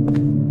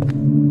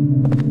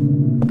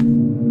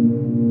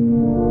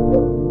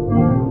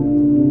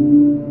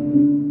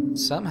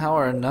 Somehow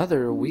or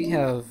another, we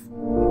have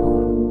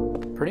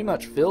pretty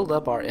much filled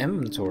up our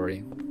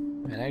inventory.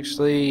 And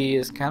actually,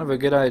 it's kind of a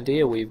good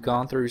idea we've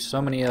gone through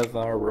so many of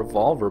our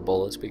revolver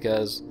bullets,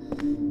 because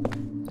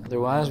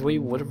otherwise we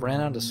would have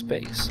ran out of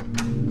space.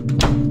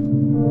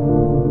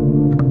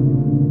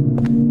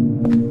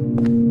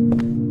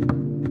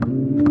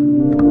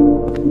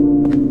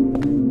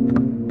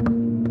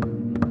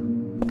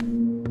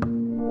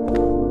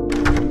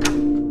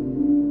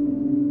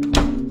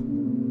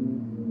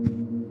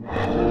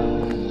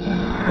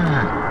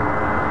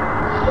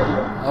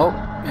 Oh,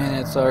 and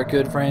it's our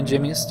good friend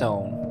Jimmy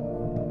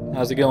Stone.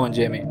 How's it going,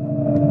 Jimmy? If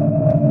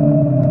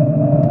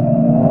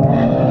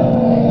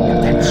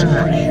that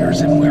super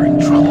hears him, we're in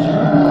trouble.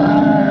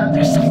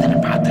 There's something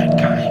about that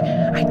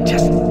guy. I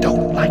just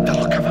don't like the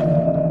look of him.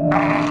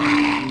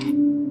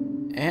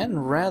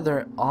 And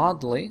rather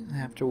oddly,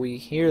 after we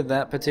hear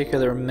that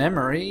particular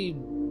memory,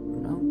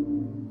 well,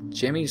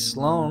 Jimmy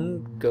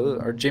Stone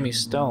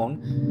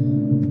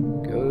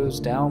goes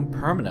down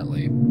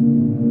permanently.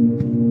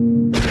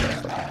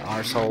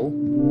 Arsehole.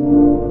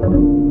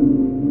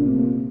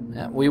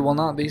 We will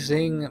not be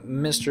seeing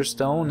Mr.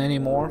 Stone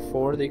anymore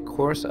for the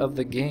course of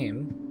the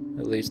game.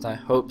 At least I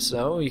hope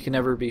so. You can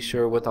never be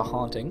sure with the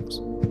hauntings.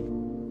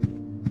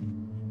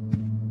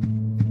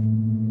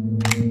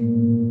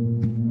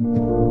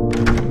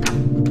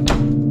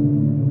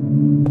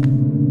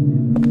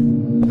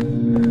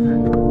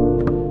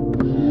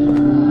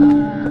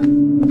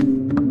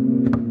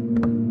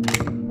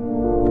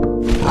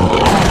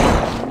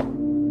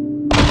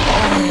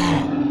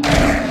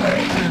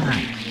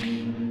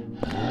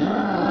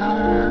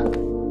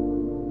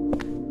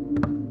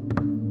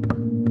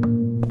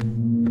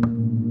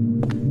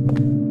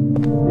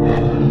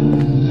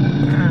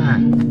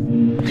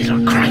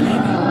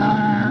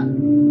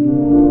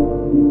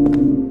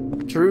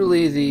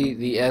 Truly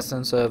the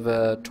essence of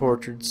a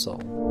tortured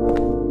soul.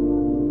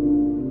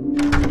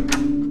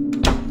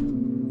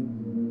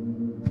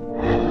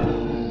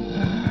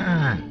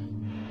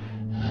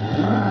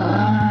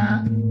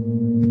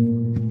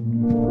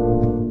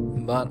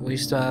 But we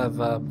still have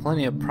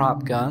plenty of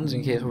prop guns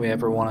in case we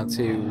ever wanted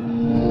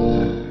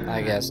to,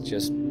 I guess,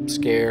 just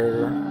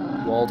scare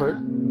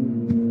Walter.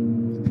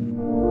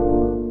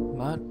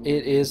 But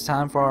it is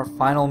time for our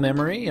final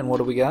memory, and what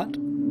do we got?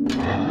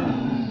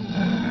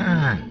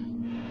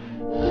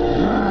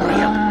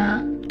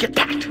 Get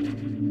that!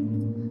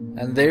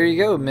 And there you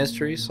go,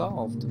 mystery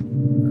solved.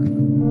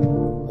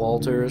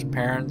 Walter's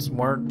parents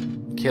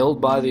weren't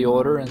killed by the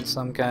Order in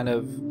some kind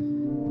of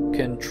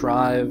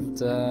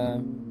contrived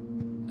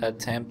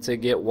attempt to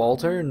get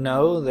Walter.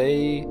 No,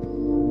 they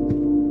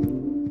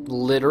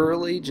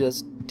literally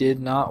just did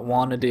not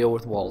want to deal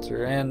with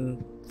Walter.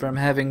 And from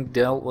having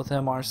dealt with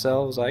him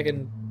ourselves, I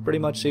can pretty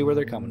much see where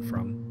they're coming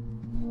from.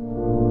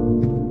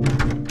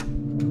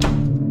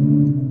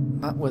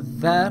 But with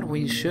that,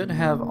 we should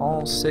have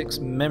all 6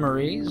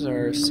 memories,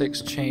 or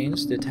 6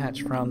 chains,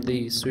 detached from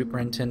the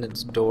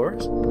superintendent's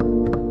doors.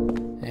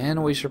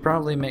 And we should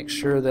probably make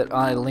sure that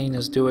Eileen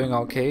is doing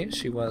okay.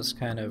 She was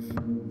kind of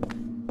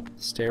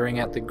staring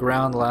at the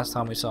ground the last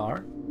time we saw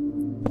her.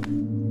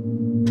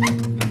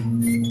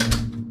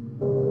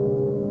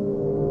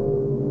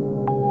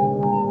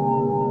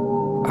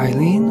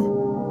 Eileen?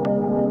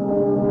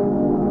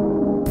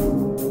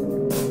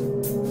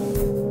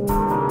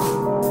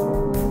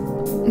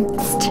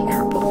 It's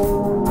terrible.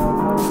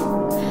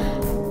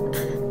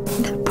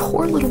 That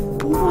poor little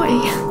boy.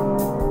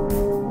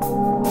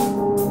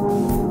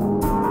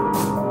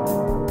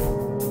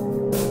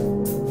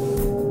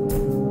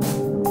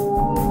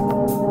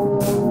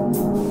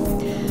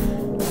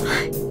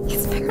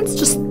 His parents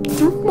just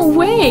threw him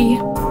away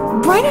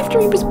right after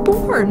he was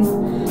born.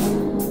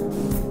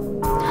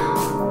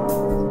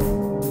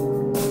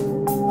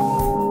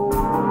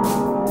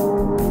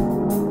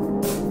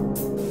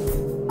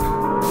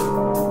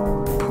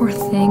 Poor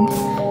thing.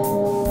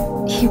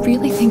 He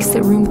really thinks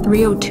that room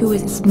 302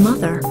 is his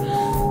mother.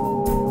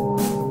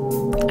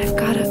 I've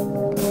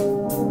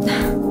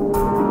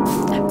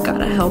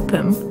gotta help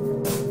him.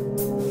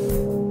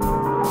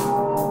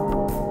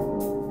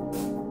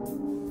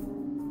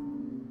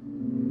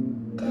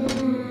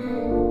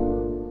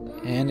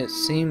 And it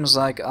seems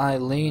like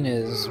Eileen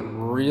is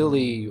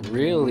really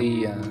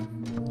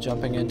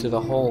jumping into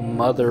the whole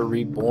mother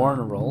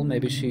reborn role.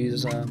 Maybe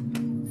she's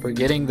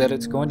forgetting that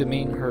it's going to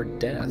mean her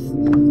death.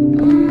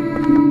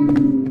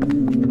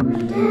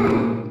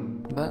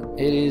 But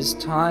it is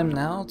time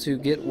now to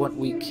get what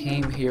we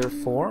came here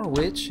for,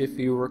 which, if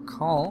you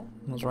recall,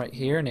 was right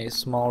here in a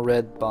small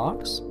red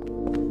box.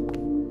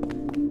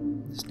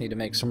 Just need to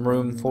make some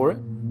room for it.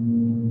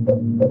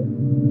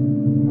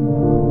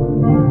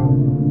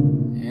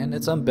 And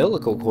it's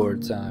umbilical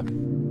cord time.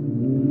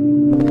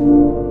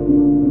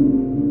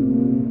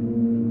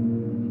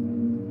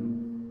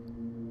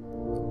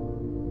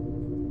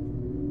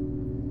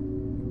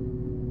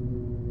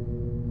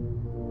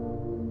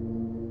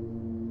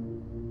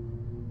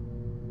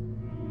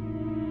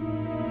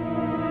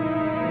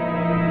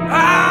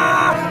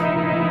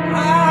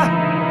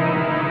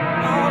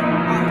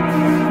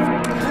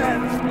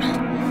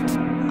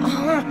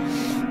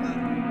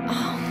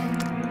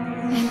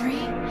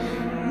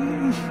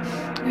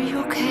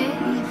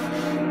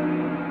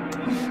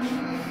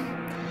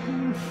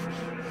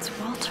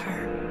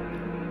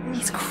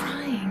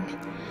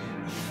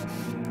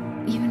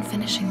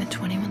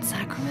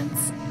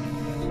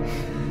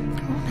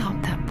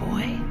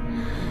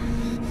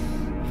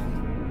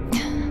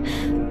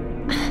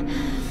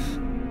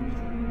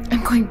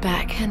 going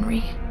back,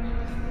 Henry.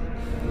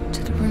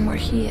 To the room where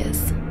he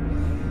is.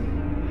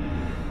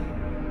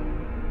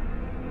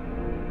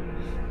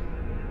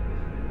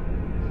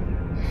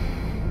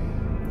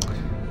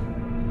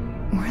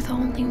 We're the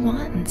only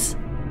ones.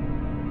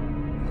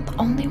 The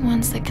only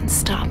ones that can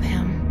stop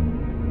him.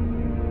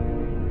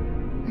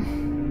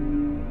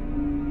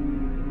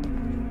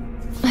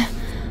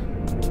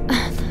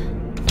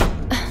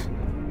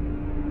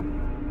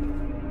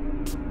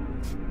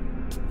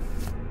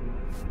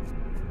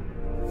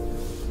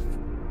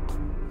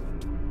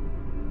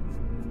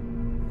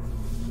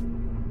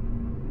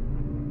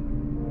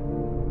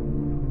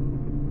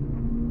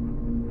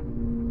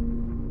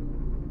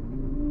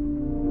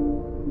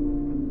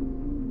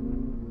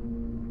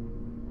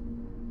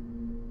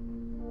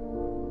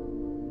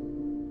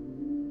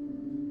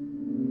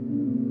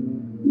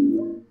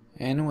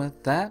 And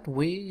with that,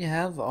 we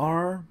have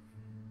our,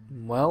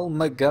 well,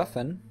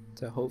 MacGuffin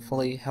to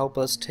hopefully help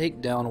us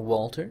take down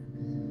Walter.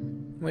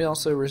 We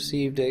also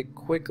received a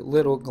quick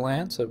little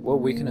glance at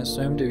what we can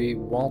assume to be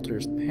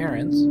Walter's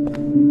parents.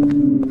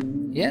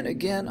 Yet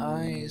again,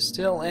 I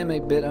still am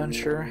a bit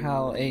unsure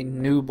how a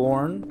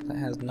newborn that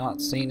has not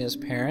seen his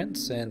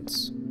parents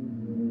since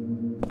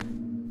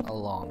a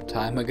long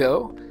time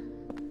ago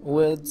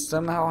would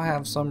somehow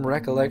have some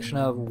recollection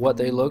of what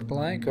they looked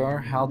like or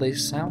how they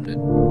sounded.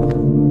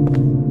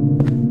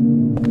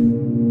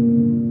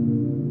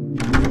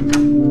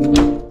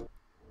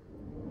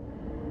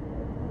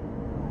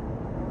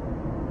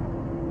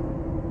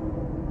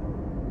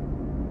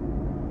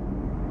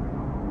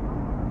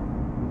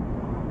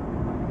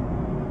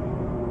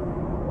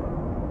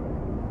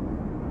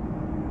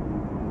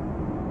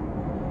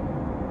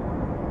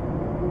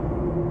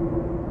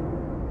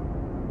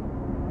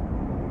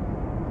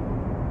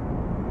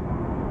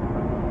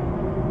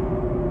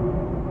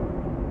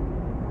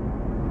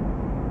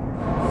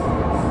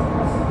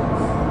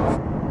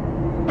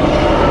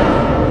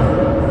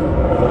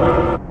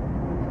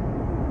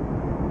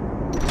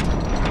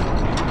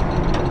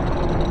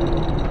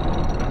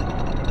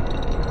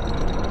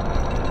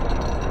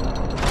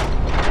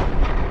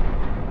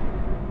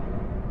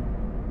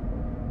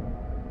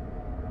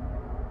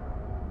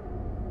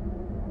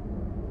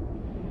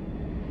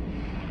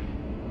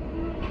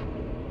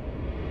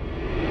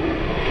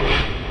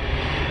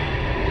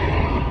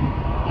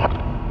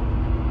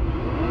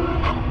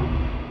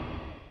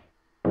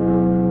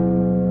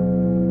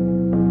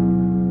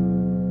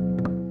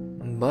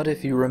 But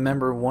if you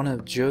remember, one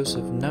of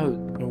Joseph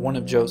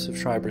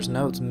Schreiber's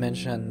notes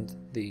mentioned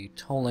the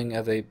tolling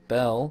of a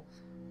bell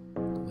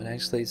would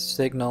actually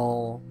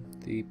signal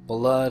the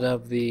blood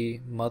of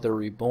the mother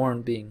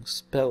reborn being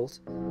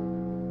spilt.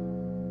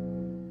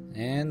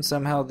 And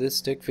somehow this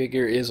stick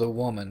figure is a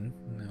woman.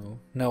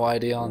 No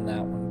idea on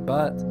that one.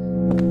 But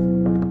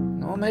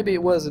well, maybe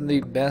it wasn't the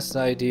best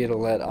idea to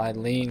let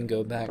Eileen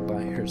go back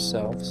by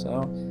herself.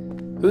 So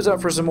who's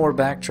up for some more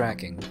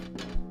backtracking?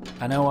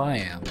 I know I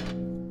am.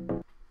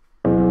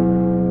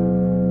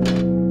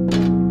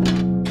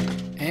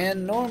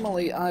 And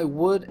normally I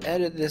would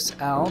edit this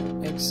out,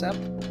 except,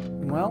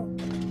 well,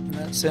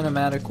 that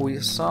cinematic we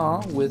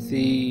saw with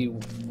the,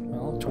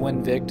 well,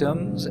 twin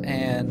victims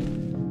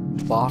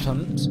and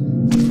bottoms,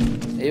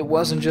 it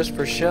wasn't just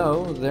for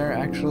show. There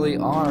actually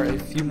are a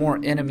few more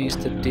enemies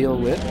to deal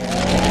with.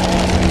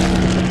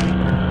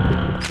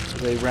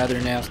 So a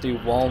rather nasty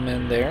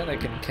wallmen there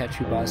that can catch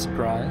you by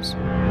surprise.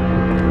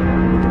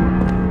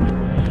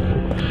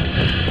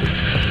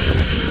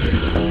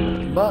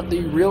 But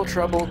the real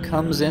trouble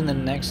comes in the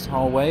next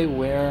hallway,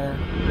 where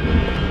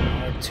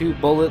 2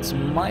 bullets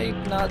might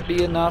not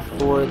be enough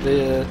for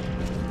the,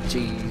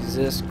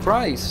 Jesus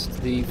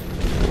Christ, the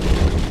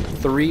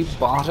 3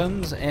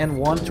 bottoms and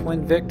 1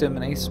 twin victim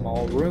in a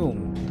small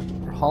room,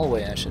 or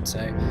hallway I should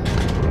say.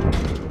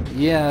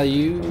 Yeah,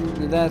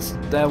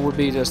 that would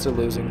be just a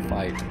losing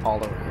fight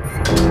all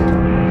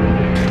around.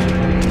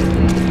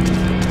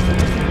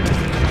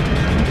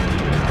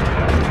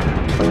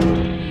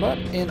 But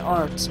in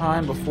our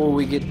time before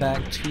we get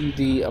back to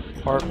the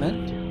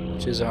apartment,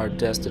 which is our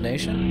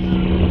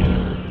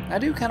destination, I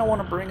do kind of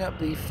want to bring up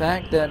the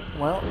fact that,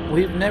 well,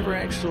 we've never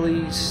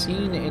actually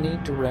seen any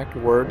direct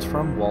words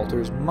from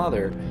Walter's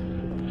mother.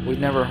 We've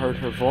never heard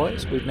her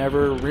voice. We've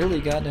never really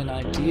gotten an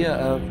idea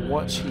of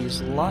what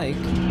she's like.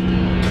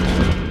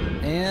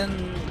 And,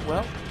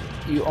 well,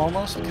 you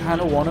almost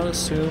kind of want to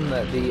assume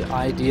that the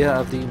idea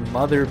of the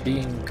mother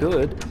being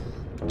good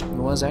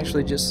was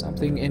actually just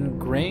something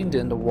ingrained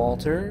into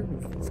Walter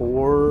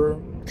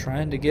for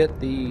trying to get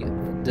the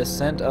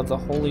descent of the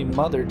Holy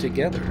Mother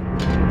together.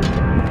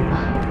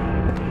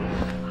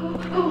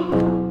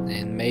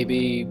 And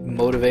maybe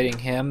motivating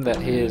him that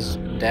his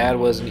dad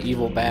was an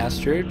evil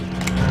bastard,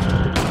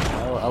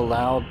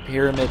 allowed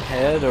Pyramid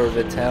Head or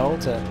Vittel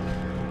to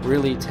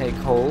really take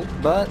hold,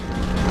 but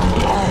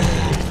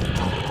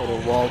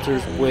little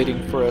Walter's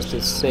waiting for us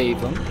to save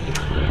him.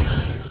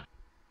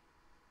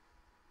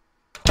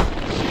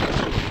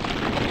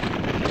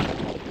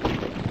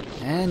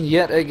 And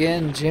yet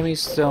again, Jimmy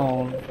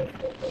Stone.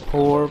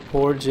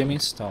 Poor Jimmy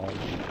Stone.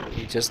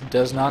 He just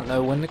does not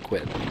know when to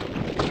quit.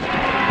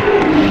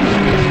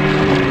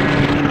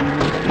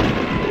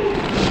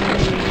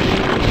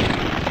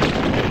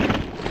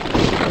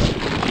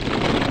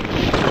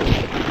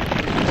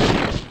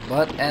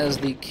 But as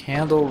the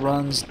candle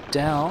runs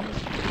down,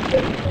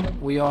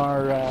 we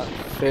are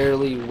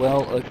fairly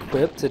well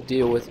equipped to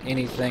deal with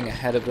anything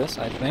ahead of us,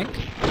 I think.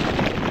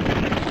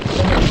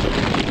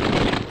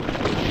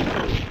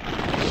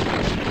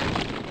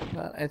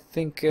 But I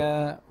think,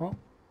 well,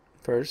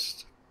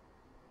 first,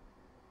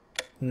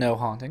 no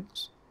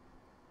hauntings.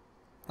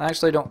 I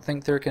actually don't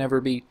think there can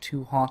ever be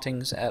 2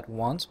 hauntings at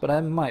once, but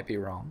I might be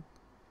wrong.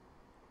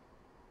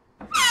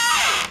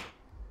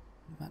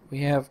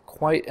 We have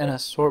quite an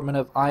assortment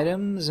of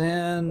items,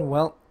 and,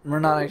 well, we're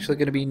not actually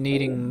going to be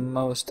needing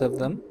most of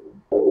them.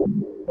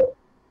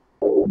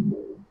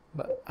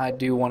 But I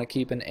do want to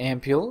keep an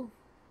ampule,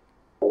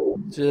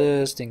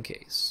 just in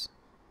case.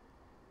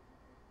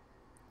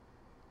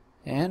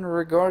 And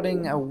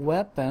regarding a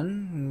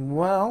weapon,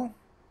 well,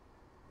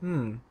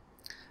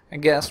 I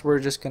guess we're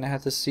just going to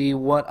have to see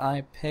what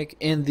I pick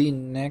in the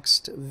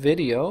next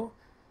video,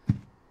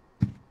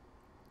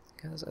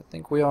 because I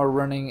think we are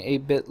running a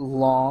bit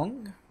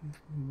long.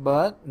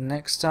 But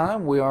next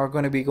time we are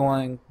going to be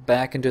going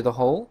back into the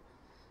hole,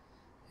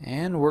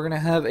 and we're going to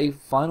have a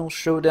final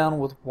showdown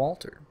with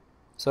Walter.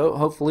 So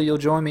hopefully you'll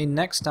join me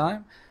next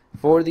time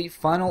for the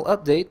final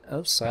update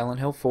of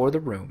Silent Hill 4: The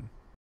Room.